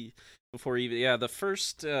the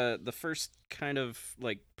first kind of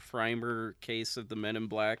like primer case of the Men in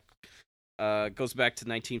Black goes back to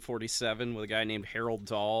 1947 with a guy named Harold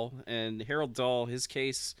Dahl. And Harold Dahl, his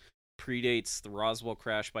case predates the Roswell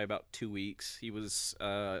crash by about 2 weeks. He was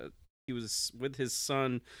with his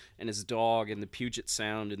son and his dog in the Puget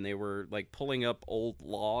Sound, and they were like pulling up old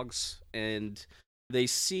logs, and they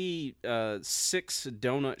see 6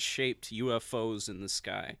 donut-shaped UFOs in the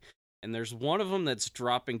sky, and there's one of them that's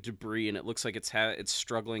dropping debris, and it looks like it's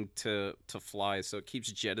struggling to fly, so it keeps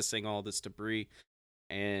jettisoning all this debris,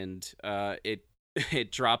 and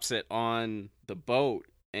it drops it on the boat,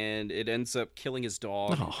 and it ends up killing his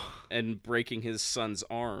dog and breaking his son's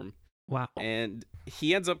arm. Wow. And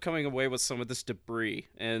he ends up coming away with some of this debris,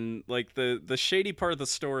 and like the shady part of the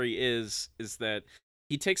story is that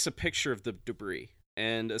he takes a picture of the debris.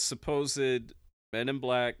 And a supposed Men in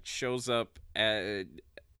Black shows up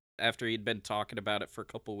after he'd been talking about it for a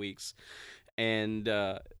couple weeks. And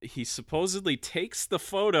he supposedly takes the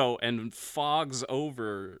photo and fogs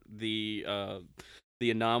over the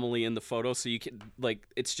anomaly in the photo, so you can, like,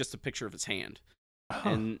 it's just a picture of his hand. Huh.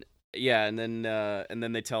 And yeah, and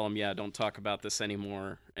then they tell him, yeah, don't talk about this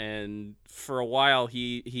anymore. And for a while,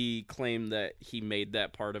 he claimed that he made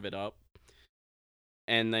that part of it up.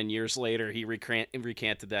 And then years later, he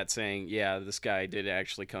recanted that, saying, yeah, this guy did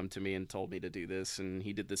actually come to me and told me to do this, and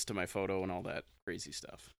he did this to my photo and all that crazy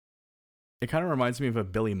stuff. It kind of reminds me of a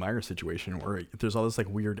Billy Meyer situation where there's all this like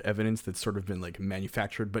weird evidence that's sort of been like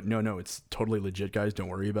manufactured, but no, it's totally legit, guys. Don't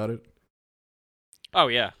worry about it. Oh,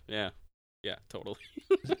 yeah, totally.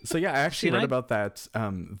 So yeah, I actually read about that,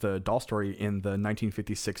 the Dahl story in the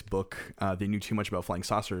 1956 book, They Knew Too Much About Flying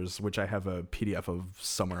Saucers, which I have a PDF of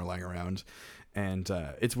somewhere lying around. And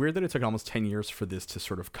it's weird that it took almost 10 years for this to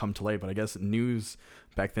sort of come to light, but I guess news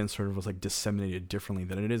back then sort of was like disseminated differently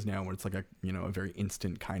than it is now, where it's like a very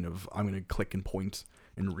instant kind of, I'm going to click and point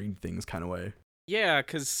and read things kind of way. Yeah,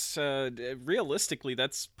 because realistically,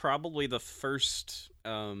 that's probably the first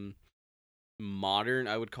modern,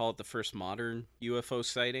 I would call it the first modern UFO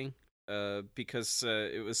sighting, because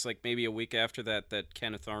it was like maybe a week after that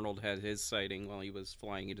Kenneth Arnold had his sighting while he was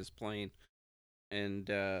flying in his plane. And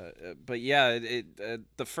but yeah,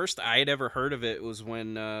 the first I had ever heard of it was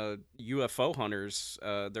when UFO hunters,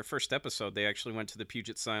 their first episode, they actually went to the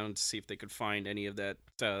Puget Sound to see if they could find any of that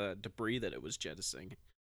debris that it was jettisoning.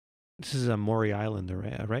 This is Maury Island,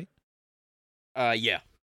 right? Yeah.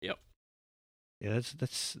 Yep. Yeah,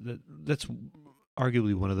 that's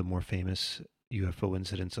arguably one of the more famous UFO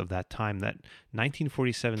incidents of that time. That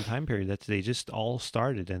 1947 time period. That they just all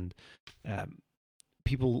started, and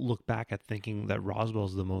people look back at thinking that Roswell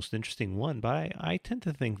is the most interesting one, but I tend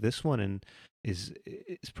to think this one is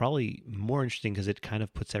probably more interesting because it kind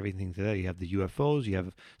of puts everything together. You have the UFOs, you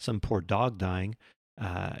have some poor dog dying,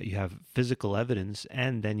 you have physical evidence,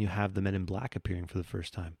 and then you have the Men in Black appearing for the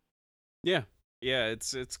first time. Yeah,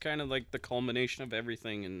 it's kind of like the culmination of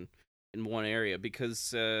everything in one area,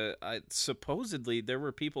 because supposedly there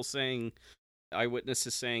were people saying,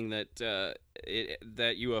 eyewitnesses saying that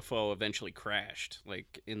that UFO eventually crashed,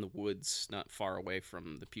 like in the woods not far away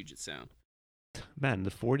from the Puget Sound. Man,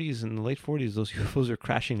 the 40s and the late 40s, those UFOs are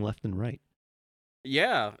crashing left and right.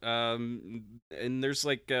 Yeah, and there's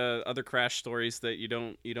like other crash stories that you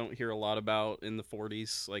don't hear a lot about in the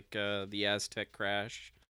 40s, like the Aztec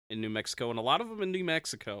crash in New Mexico, and a lot of them in New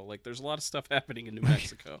Mexico. Like there's a lot of stuff happening in New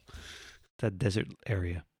Mexico. That desert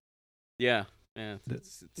area. Yeah, yeah,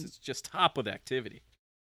 it's just top with activity.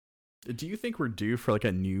 Do you think we're due for like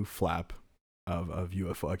a new flap of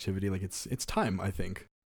UFO activity? Like it's time, I think.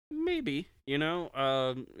 Maybe,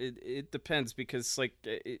 it depends because like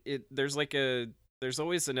there's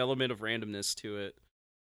always an element of randomness to it.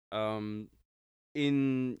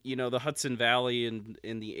 In the Hudson Valley in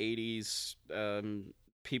the 80s,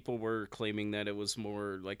 people were claiming that it was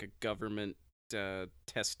more like a government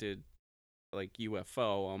tested like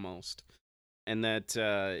UFO almost, and that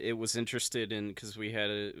it was interested in because we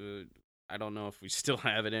had I don't know if we still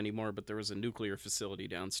have it anymore, but there was a nuclear facility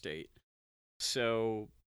downstate. So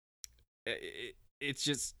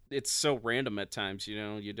it's so random at times, you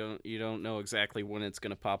don't know exactly when it's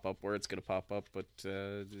going to pop up, where it's going to pop up, but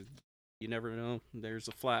you never know. There's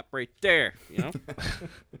a flap right there.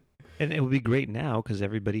 And it would be great now because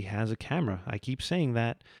everybody has a camera. I keep saying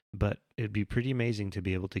that, but it'd be pretty amazing to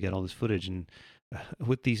be able to get all this footage. And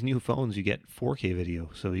with these new phones, you get 4K video,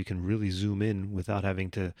 so you can really zoom in without having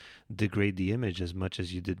to degrade the image as much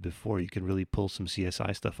as you did before. You can really pull some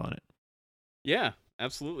CSI stuff on it. Yeah,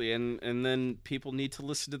 absolutely. And then people need to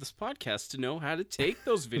listen to this podcast to know how to take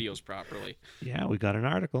those videos properly. Yeah, we got an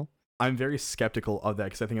article. I'm very skeptical of that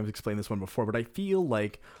because I think I've explained this one before, but I feel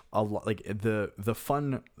like a lot, like the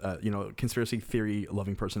fun, conspiracy theory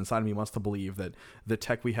loving person inside of me wants to believe that the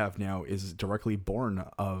tech we have now is directly born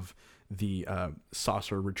of the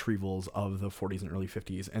saucer retrievals of the 40s and early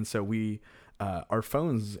 50s, and so our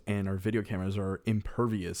phones and our video cameras are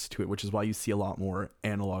impervious to it, which is why you see a lot more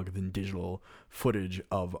analog than digital footage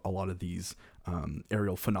of a lot of these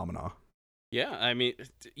aerial phenomena. Yeah, I mean,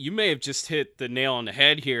 you may have just hit the nail on the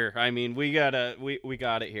head here. I mean, we got it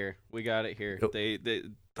here. We got it here. Yep. They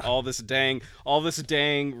all this dang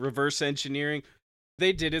reverse engineering.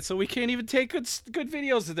 They did it so we can't even take good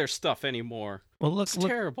videos of their stuff anymore. Well, It's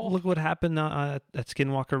terrible. Look what happened at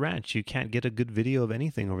Skinwalker Ranch. You can't get a good video of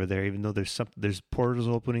anything over there, even though there's portals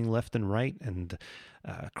opening left and right, and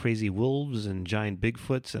crazy wolves and giant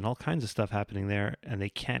Bigfoots and all kinds of stuff happening there, and they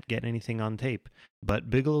can't get anything on tape.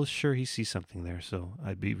 But Bigelow's sure he sees something there, so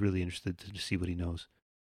I'd be really interested to see what he knows.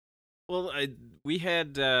 Well, I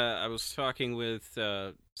was talking with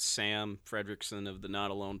Sam Fredrickson of the Not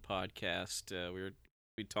Alone podcast.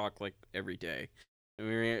 We talk like every day,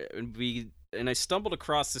 and I stumbled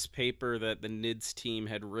across this paper that the NIDS team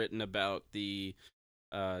had written about the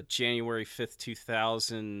January 5th,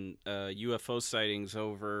 2000 UFO sightings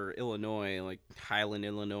over Illinois, like Highland,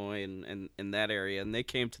 Illinois, and that area, and they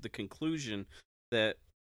came to the conclusion that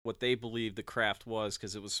what they believed the craft was,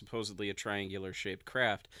 because it was supposedly a triangular shaped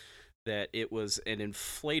craft, that it was an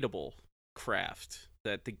inflatable craft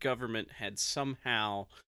that the government had somehow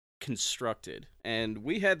constructed. And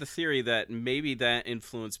we had the theory that maybe that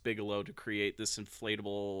influenced Bigelow to create this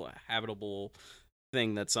inflatable, habitable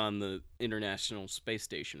thing that's on the International Space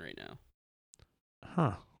Station right now.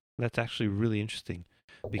 Huh. That's actually really interesting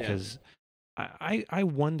because I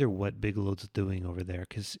wonder what Bigelow's doing over there,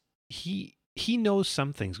 because he knows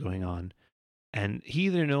something's going on, and he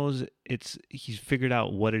either knows he's figured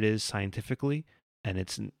out what it is scientifically, and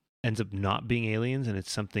it's ends up not being aliens, and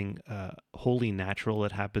it's something wholly natural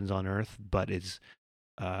that happens on Earth, but is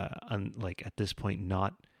like at this point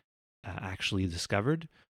not actually discovered,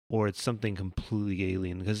 or it's something completely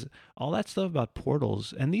alien. Because all that stuff about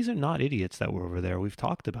portals, and these are not idiots that were over there. We've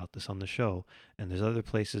talked about this on the show, and there's other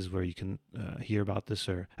places where you can hear about this,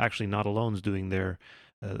 or actually Not Alone's doing their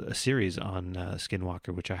a series on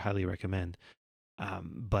Skinwalker, which I highly recommend.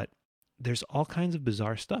 But there's all kinds of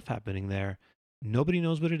bizarre stuff happening there. Nobody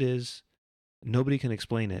knows what it is. Nobody can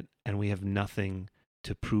explain it, and we have nothing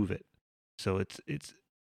to prove it. So it's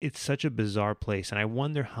such a bizarre place, and I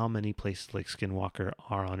wonder how many places like Skinwalker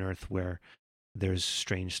are on Earth where there's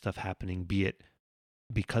strange stuff happening, be it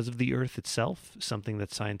because of the Earth itself, something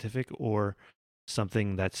that's scientific, or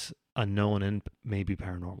something that's unknown and maybe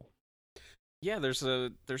paranormal. Yeah, there's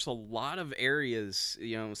a lot of areas,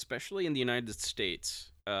 especially in the United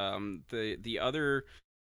States. The other,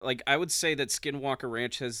 like, I would say that Skinwalker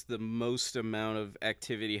Ranch has the most amount of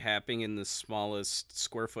activity happening in the smallest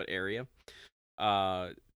square foot area.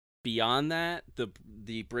 Beyond that,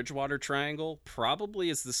 the Bridgewater Triangle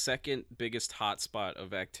probably is the second biggest hotspot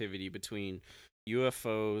of activity between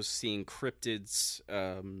UFOs, seeing cryptids.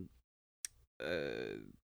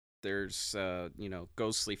 There's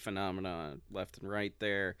ghostly phenomena left and right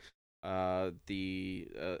there.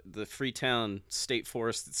 the Freetown State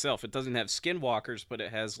Forest itself. It doesn't have skinwalkers, but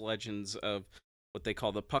it has legends of what they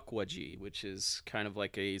call the Pukwudgie, which is kind of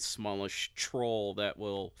like a smallish troll that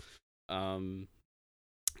will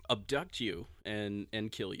abduct you and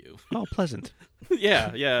kill you. Oh, pleasant.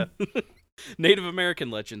 Yeah. Native American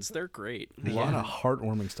legends, they're great. A lot of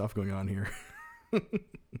heartwarming stuff going on here.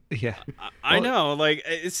 Yeah. I know. Like,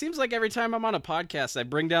 it seems like every time I'm on a podcast, I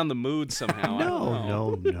bring down the mood somehow.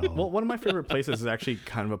 No. Well, one of my favorite places is actually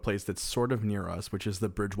kind of a place that's sort of near us, which is the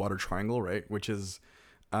Bridgewater Triangle, right? Which is,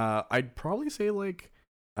 I'd probably say like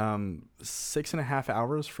 6.5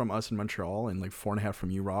 hours from us in Montreal and like 4.5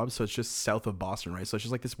 from you, Rob. So it's just south of Boston, right? So it's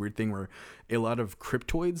just like this weird thing where a lot of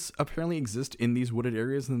cryptoids apparently exist in these wooded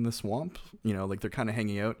areas in the swamp. You know, like they're kind of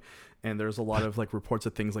hanging out, and there's a lot of like reports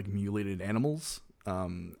of things like mutilated animals.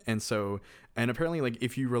 And apparently, like,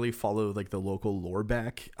 if you really follow like the local lore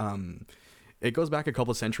back, it goes back a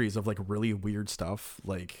couple of centuries of like really weird stuff,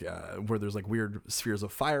 like where there's like weird spheres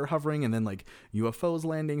of fire hovering and then like UFOs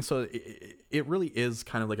landing. So it really is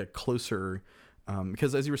kind of like a closer,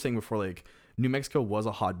 because as you were saying before, like New Mexico was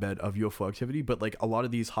a hotbed of UFO activity, but like a lot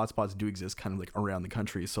of these hotspots do exist kind of like around the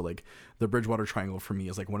country. So like the Bridgewater Triangle for me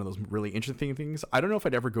is like one of those really interesting things. I don't know if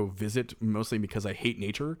I'd ever go visit, mostly because I hate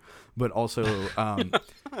nature, but also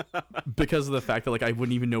because of the fact that like I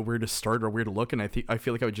wouldn't even know where to start or where to look, and I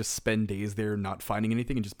feel like I would just spend days there not finding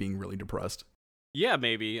anything and just being really depressed. Yeah,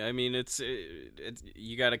 maybe. I mean, it's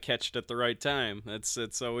you got to catch it at the right time.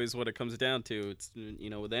 It's always what it comes down to. It's, you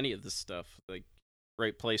know, with any of this stuff, like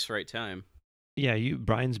right place, right time. Yeah,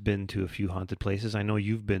 Brian's been to a few haunted places. I know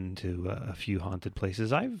you've been to a few haunted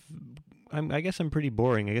places. I guess I'm pretty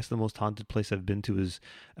boring. I guess the most haunted place I've been to is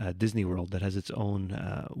Disney World, that has its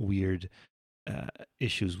own weird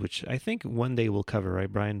issues, which I think one day we'll cover,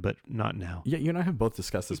 right, Brian? But not now. Yeah, you and I have both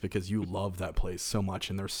discussed this because you love that place so much,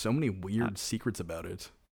 and there's so many weird secrets about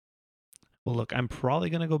it. Well, look, I'm probably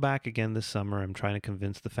going to go back again this summer. I'm trying to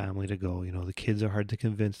convince the family to go. You know, the kids are hard to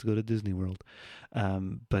convince to go to Disney World.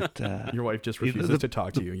 But your wife just refuses to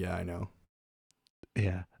talk to you. Yeah, I know.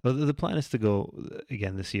 Yeah. Well, the plan is to go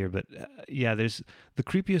again this year. But yeah, there's the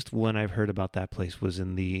creepiest one I've heard about that place was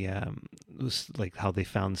in the, was like how they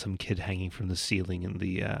found some kid hanging from the ceiling in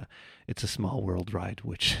the It's a Small World ride,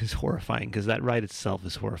 which is horrifying because that ride itself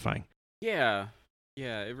is horrifying. Yeah.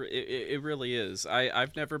 Yeah, it really is.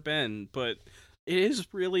 I've never been, but it is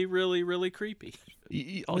really, really, really creepy.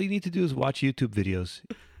 All you need to do is watch YouTube videos.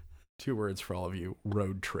 2 words for all of you: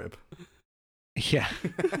 road trip. Yeah.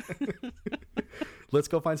 Let's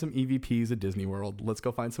go find some EVPs at Disney World. Let's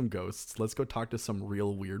go find some ghosts. Let's go talk to some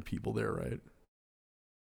real weird people there, right?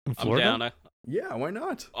 In Florida? I'm down. Yeah, why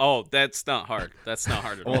not? Oh, that's not hard. That's not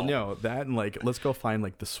hard at all. Well, no, that and like let's go find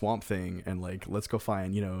like the swamp thing, and like let's go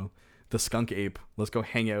find, you know, the skunk ape. Let's go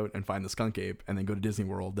hang out and find the skunk ape and then go to Disney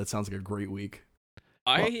World. That sounds like a great week.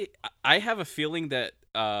 I have a feeling that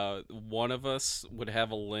one of us would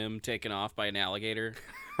have a limb taken off by an alligator.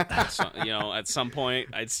 You know, at some point.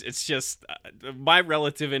 It's just my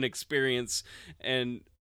relative inexperience, and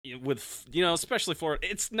with, you know, especially Florida,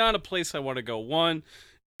 it's not a place I want to go. One,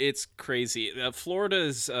 it's crazy. Florida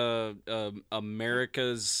is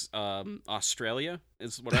America's Australia,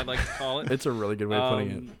 is what I like to call it. It's a really good way of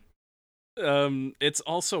putting it. It's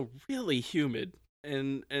also really humid,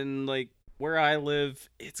 and like where I live,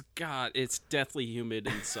 it's deathly humid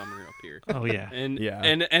in summer up here. Oh yeah. And yeah.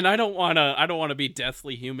 And I don't wanna be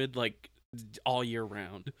deathly humid like all year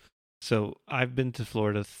round. So I've been to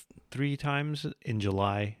Florida 3 times in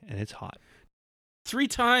July, and it's hot. 3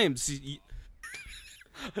 times.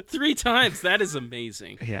 3 times. That is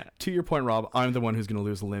amazing. Yeah. To your point, Rob, I'm the one who's going to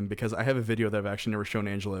lose a limb because I have a video that I've actually never shown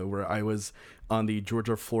Angela where I was on the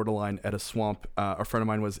Georgia-Florida line at a swamp. A friend of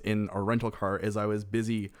mine was in a rental car as I was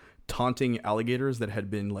busy taunting alligators that had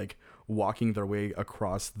been like walking their way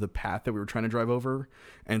across the path that we were trying to drive over.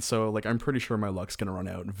 And so like I'm pretty sure my luck's going to run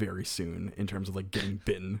out very soon in terms of like getting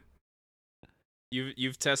bitten.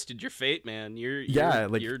 You've tested your fate, man. Your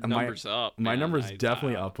number's up. My man. number's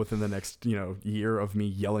definitely up within the next, you know, year of me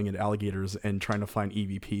yelling at alligators and trying to find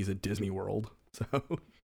EVPs at Disney World. So,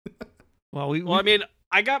 well, I mean,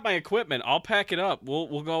 I got my equipment. I'll pack it up.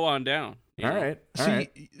 We'll go on down. All right.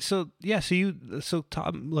 So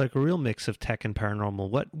Tom, like a real mix of tech and paranormal.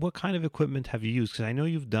 What kind of equipment have you used? Because I know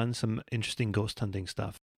you've done some interesting ghost hunting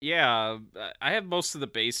stuff. Yeah, I have most of the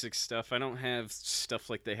basic stuff. I don't have stuff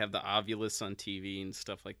like they have the Ovilus on TV and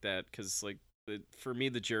stuff like that, because like for me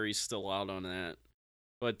the jury's still out on that.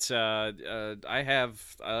 But I have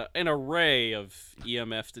an array of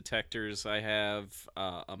EMF detectors. I have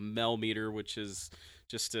a Mel meter, which is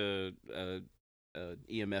just a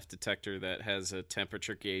EMF detector that has a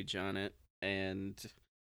temperature gauge on it, and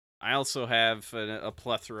I also have a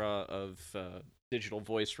plethora of digital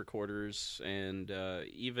voice recorders and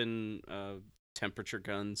even temperature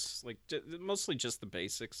guns, like mostly just the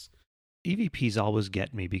basics. EVPs always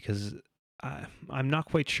get me because I'm not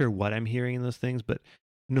quite sure what I'm hearing in those things, but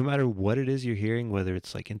no matter what it is you're hearing, whether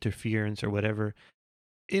it's like interference or whatever,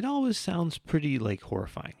 it always sounds pretty like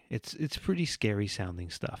horrifying. It's pretty scary sounding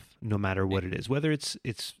stuff, no matter what it is. Whether it's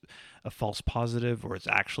a false positive or it's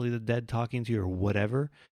actually the dead talking to you or whatever,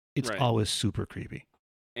 it's Right. always super creepy.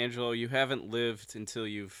 Angelo, you haven't lived until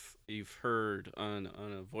you've heard on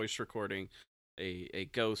a voice recording a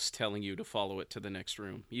ghost telling you to follow it to the next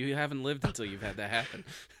room. You haven't lived until you've had that happen.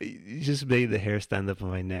 You just made the hair stand up on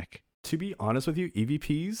my neck. To be honest with you,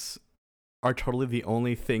 EVPs are totally the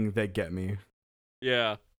only thing that get me.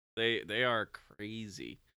 Yeah, they are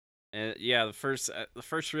crazy. And yeah, the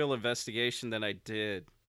first real investigation that I did,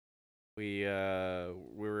 we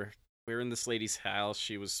were in this lady's house.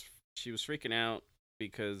 She was freaking out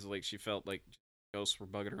because like she felt like ghosts were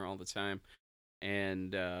bugging her all the time,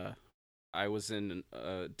 and I was in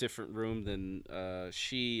a different room than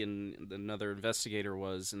she and another investigator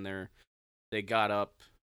was, and they got up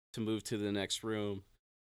to move to the next room,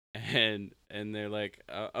 and they're like,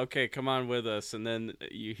 okay, come on with us, and then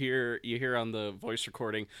you hear on the voice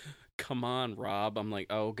recording, come on, Rob. I'm like,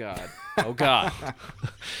 oh god.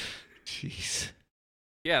 Jeez.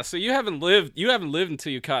 Yeah, so you haven't lived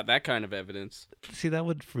until you caught that kind of evidence. See, that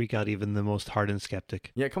would freak out even the most hardened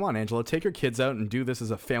skeptic. Yeah, come on, Angela. Take your kids out and do this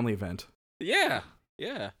as a family event. Yeah.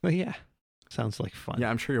 But yeah, sounds like fun. Yeah,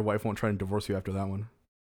 I'm sure your wife won't try and divorce you after that one.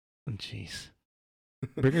 Jeez.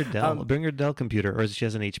 Bring her Dell. Bring her Dell computer, or she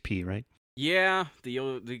has an HP, right? Yeah,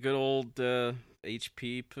 the good old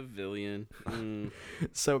HP Pavilion.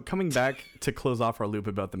 So coming back to close off our loop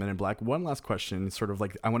about the Men in Black, one last question, sort of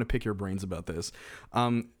like I want to pick your brains about this.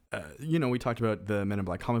 We talked about the Men in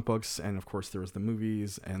Black comic books, and of course there was the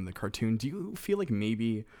movies and the cartoon. Do you feel like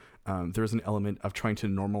maybe there's an element of trying to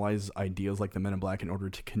normalize ideas like the Men in Black in order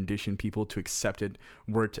to condition people to accept it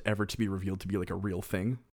were it ever to be revealed to be like a real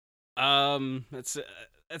thing?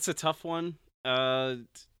 It's a tough one. I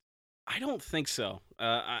don't think so.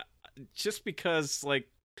 Just because, like,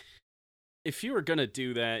 if you were gonna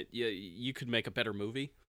do that, you could make a better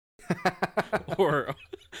movie. Or,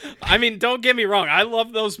 I mean, don't get me wrong, I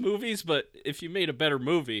love those movies, but if you made a better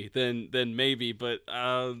movie, then maybe. But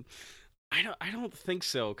I don't think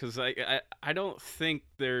so, because I don't think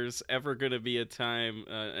there's ever gonna be a time.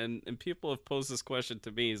 And people have posed this question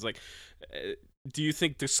to me. Is like, do you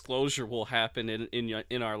think disclosure will happen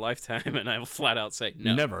in our lifetime? And I will flat out say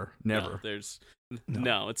no. Never.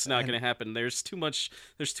 No, it's not going to happen. There's too much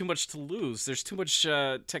to lose. There's too much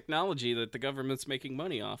technology that the government's making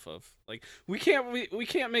money off of. Like we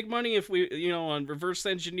can't make money if we on reverse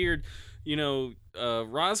engineered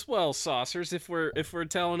Roswell saucers if we're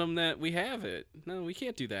telling them that we have it. No, we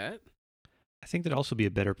can't do that. I think there'd also be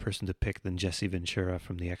a better person to pick than Jesse Ventura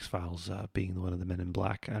from the X-Files being one of the Men in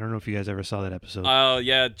Black. I don't know if you guys ever saw that episode. Oh,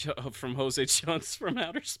 yeah, from Jose Chunks from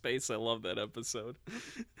Outer Space. I love that episode.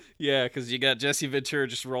 Yeah, because you got Jesse Ventura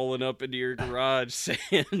just rolling up into your garage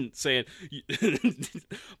saying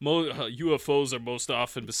UFOs are most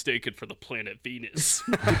often mistaken for the planet Venus.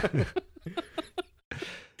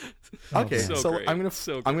 Okay, so great. I'm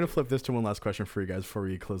gonna flip this to one last question for you guys before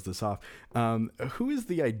we close this off. Who is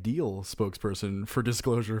the ideal spokesperson for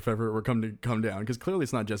disclosure if ever it were come down? Because clearly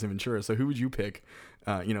it's not Jesse Ventura. So who would you pick?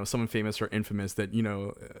 Someone famous or infamous that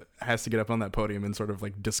has to get up on that podium and sort of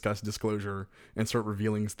like discuss disclosure and start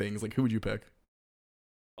revealing things. Like who would you pick?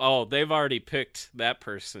 Oh, they've already picked that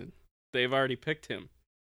person. They've already picked him.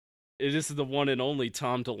 It is the one and only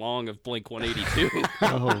Tom DeLonge of Blink-182.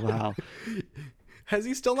 Oh wow. Has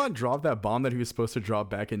he still not dropped that bomb that he was supposed to drop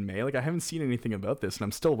back in May? Like, I haven't seen anything about this, and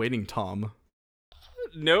I'm still waiting, Tom.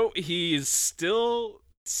 No, he's still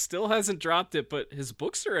hasn't dropped it, but his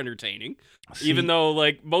books are entertaining. Even though,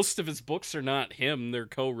 like, most of his books are not him, they're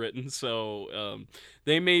co-written, so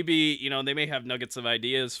they may be, they may have nuggets of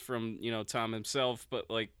ideas from, Tom himself, but,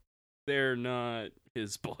 like, they're not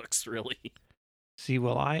his books, really. See,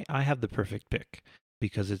 well, I have the perfect pick,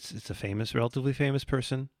 because it's a relatively famous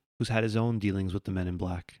person who's had his own dealings with the Men in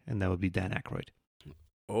Black, and that would be Dan Aykroyd.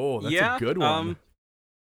 Oh, that's a good one.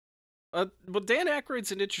 Well, Dan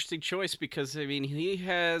Aykroyd's an interesting choice because, I mean, he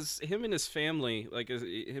has, him and his family, like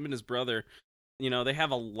him and his brother, they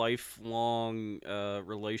have a lifelong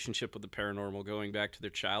relationship with the paranormal going back to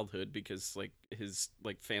their childhood because, like, his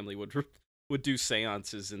family would do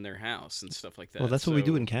seances in their house and stuff like that. Well, that's what we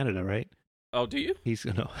do in Canada, right? Oh, do you? He's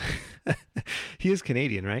no, he is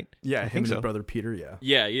Canadian, right? Yeah, I him think and his so. brother Peter. Yeah.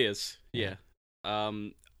 Yeah, he is. Yeah.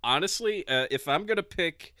 Honestly, if I'm gonna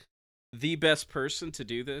pick the best person to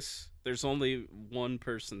do this, there's only one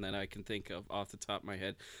person that I can think of off the top of my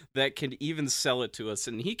head that can even sell it to us,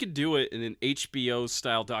 and he could do it in an HBO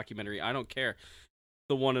style documentary. I don't care.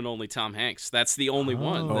 The one and only Tom Hanks. That's the only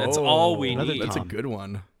one. That's all we another need. That's a Tom. good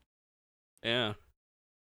one. Yeah.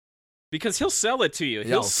 Because he'll sell it to you. Yeah,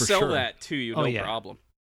 He'll for sell sure. that to you, Oh, no yeah. problem.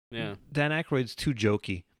 Yeah. Dan Aykroyd's too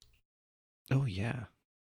jokey. Oh yeah.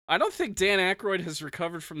 I don't think Dan Aykroyd has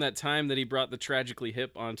recovered from that time that he brought the Tragically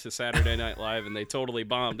Hip onto Saturday Night Live and they totally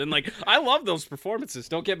bombed. And like, I love those performances.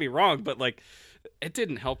 Don't get me wrong, but like, it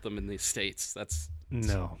didn't help them in the States. That's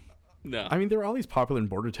No. no. I mean, there were all these popular in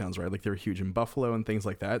border towns, right? Like they were huge in Buffalo and things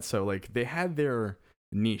like that. So like they had their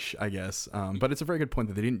niche, I guess. But it's a very good point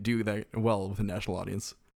that they didn't do that well with a national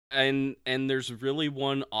audience. And there's really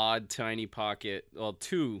one odd tiny pocket, well,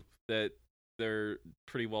 two that they're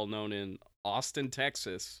pretty well known in: Austin,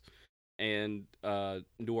 Texas, and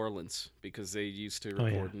New Orleans, because they used to Oh,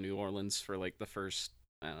 yeah. record in New Orleans for like the first,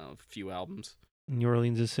 I don't know, few albums. New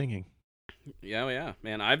Orleans is singing. Yeah,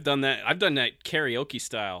 man. I've done that. I've done that karaoke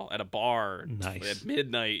style at a bar Nice. at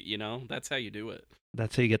midnight. You know, that's how you do it.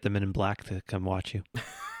 That's how you get the Men in Black to come watch you.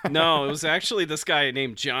 No, it was actually this guy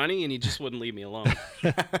named Johnny, and he just wouldn't leave me alone.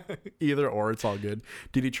 Either or, it's all good.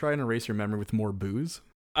 Did he try and erase your memory with more booze?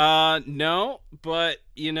 No, but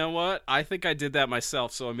you know what? I think I did that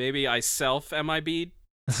myself. So maybe I self MIB'd.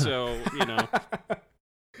 So you know,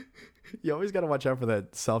 You always got to watch out for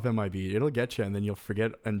that self-MIB. It'll get you, and then you'll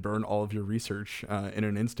forget and burn all of your research in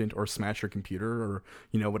an instant, or smash your computer, or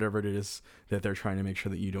whatever it is that they're trying to make sure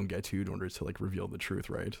that you don't get to in order to like reveal the truth,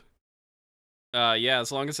 right? yeah.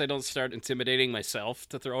 As long as I don't start intimidating myself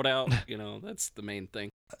to throw it out, that's the main thing.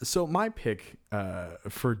 So my pick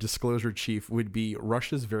for Disclosure Chief would be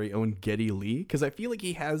Russia's very own Geddy Lee, because I feel like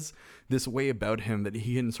he has this way about him that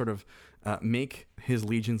he can sort of make his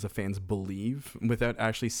legions of fans believe without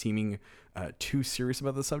actually seeming too serious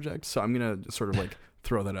about the subject. So I'm gonna sort of like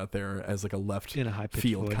throw that out there as like a left In a high-pitched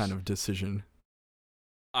field voice. kind of decision.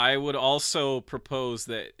 I would also propose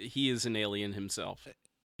that he is an alien himself.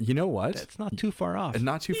 You know what? That's not too far off. And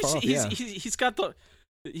not too far off. He's, Yeah. he's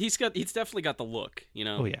definitely got the look,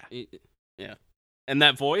 Oh, yeah. Yeah. And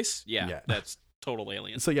that voice, yeah. Yeah. That's total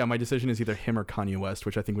alien. So yeah, my decision is either him or Kanye West,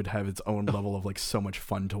 which I think would have its own level of like so much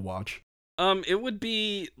fun to watch. It would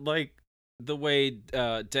be like the way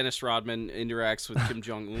Dennis Rodman interacts with Kim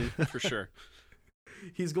Jong Un, for sure.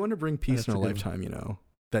 He's going to bring peace That's in a our good lifetime,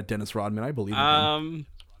 that Dennis Rodman. I believe in him.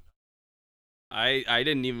 I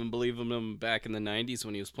didn't even believe in him back in the 90s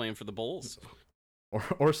when he was playing for the Bulls.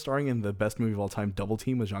 Or starring in the best movie of all time, Double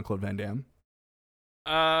Team, with Jean-Claude Van Damme.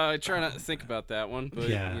 I try not to think about that one, but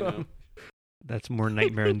Yeah. That's more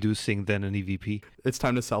nightmare-inducing than an EVP. It's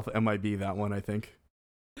time to self-MIB that one, I think.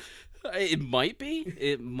 It might be.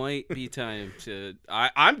 It might be time to.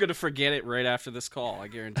 I'm gonna forget it right after this call. I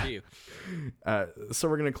guarantee you. So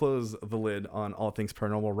we're going to close the lid on all things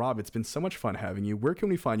paranormal. Rob, it's been so much fun having you. Where can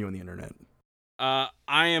we find you on the internet? I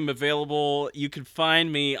am available. You can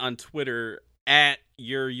find me on Twitter at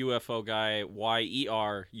your UFO guy,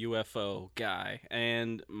 YER UFO guy,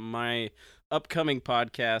 and my upcoming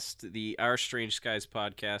podcast, the Our Strange Skies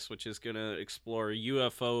podcast, which is gonna explore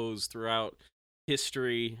UFOs throughout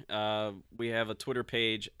history. We have a Twitter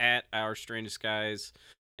page at Our Strange Skies,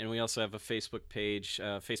 and we also have a Facebook page,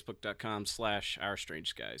 facebook.com/Our Strange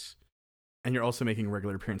Skies. And you're also making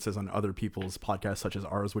regular appearances on other people's podcasts, such as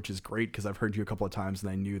ours, which is great because I've heard you a couple of times,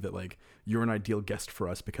 and I knew that like you're an ideal guest for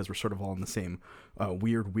us because we're sort of all in the same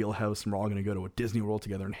weird wheelhouse, and we're all going to go to a Disney World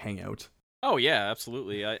together and hang out. Oh yeah,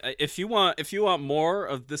 absolutely. If you want more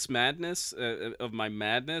of this madness, of my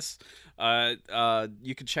madness,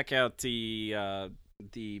 you can check out the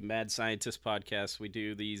Mad Scientist podcast. We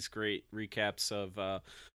do these great recaps of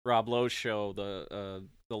Rob Lowe's show, the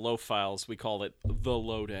Low Files. We call it the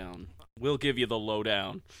Lowdown. We'll give you the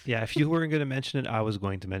lowdown. Yeah, if you weren't going to mention it, I was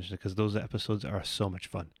going to mention it because those episodes are so much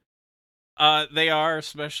fun. They are,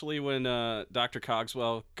 especially when Dr.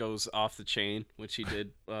 Cogswell goes off the chain, which he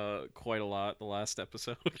did quite a lot the last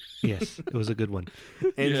episode. Yes, it was a good one.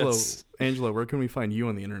 Angelo, where can we find you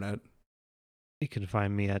on the internet? You can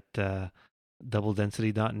find me at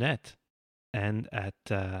doubledensity.net and at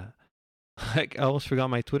I almost forgot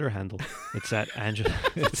my Twitter handle. It's at Angela.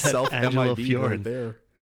 It's at Angelo Self-MIB right Fiorin. there.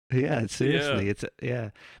 Yeah, seriously, it's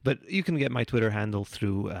But you can get my Twitter handle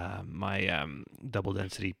through my Double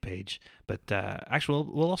Density page. But actually,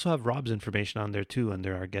 we'll also have Rob's information on there too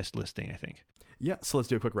under our guest listing, I think. Yeah, so let's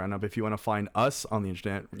do a quick roundup. If you want to find us on the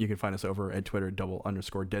internet, you can find us over at Twitter,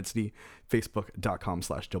 _density,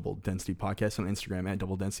 Facebook.com/double density podcast, on Instagram at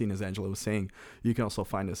double density. And as Angela was saying, you can also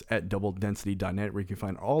find us at doubledensity.net, where you can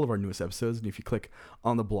find all of our newest episodes. And if you click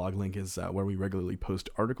on the blog link, is where we regularly post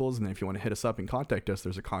articles. And then if you want to hit us up and contact us,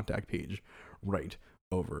 there's a contact page right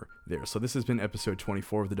over there. So this has been episode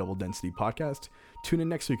 24 of the Double Density Podcast. Tune in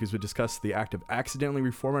next week as we discuss the act of accidentally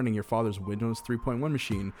reformatting your father's Windows 3.1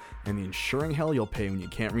 machine and the ensuring hell you'll pay when you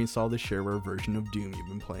can't reinstall the shareware version of Doom you've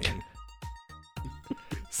been playing.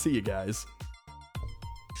 See you guys.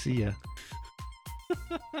 See ya.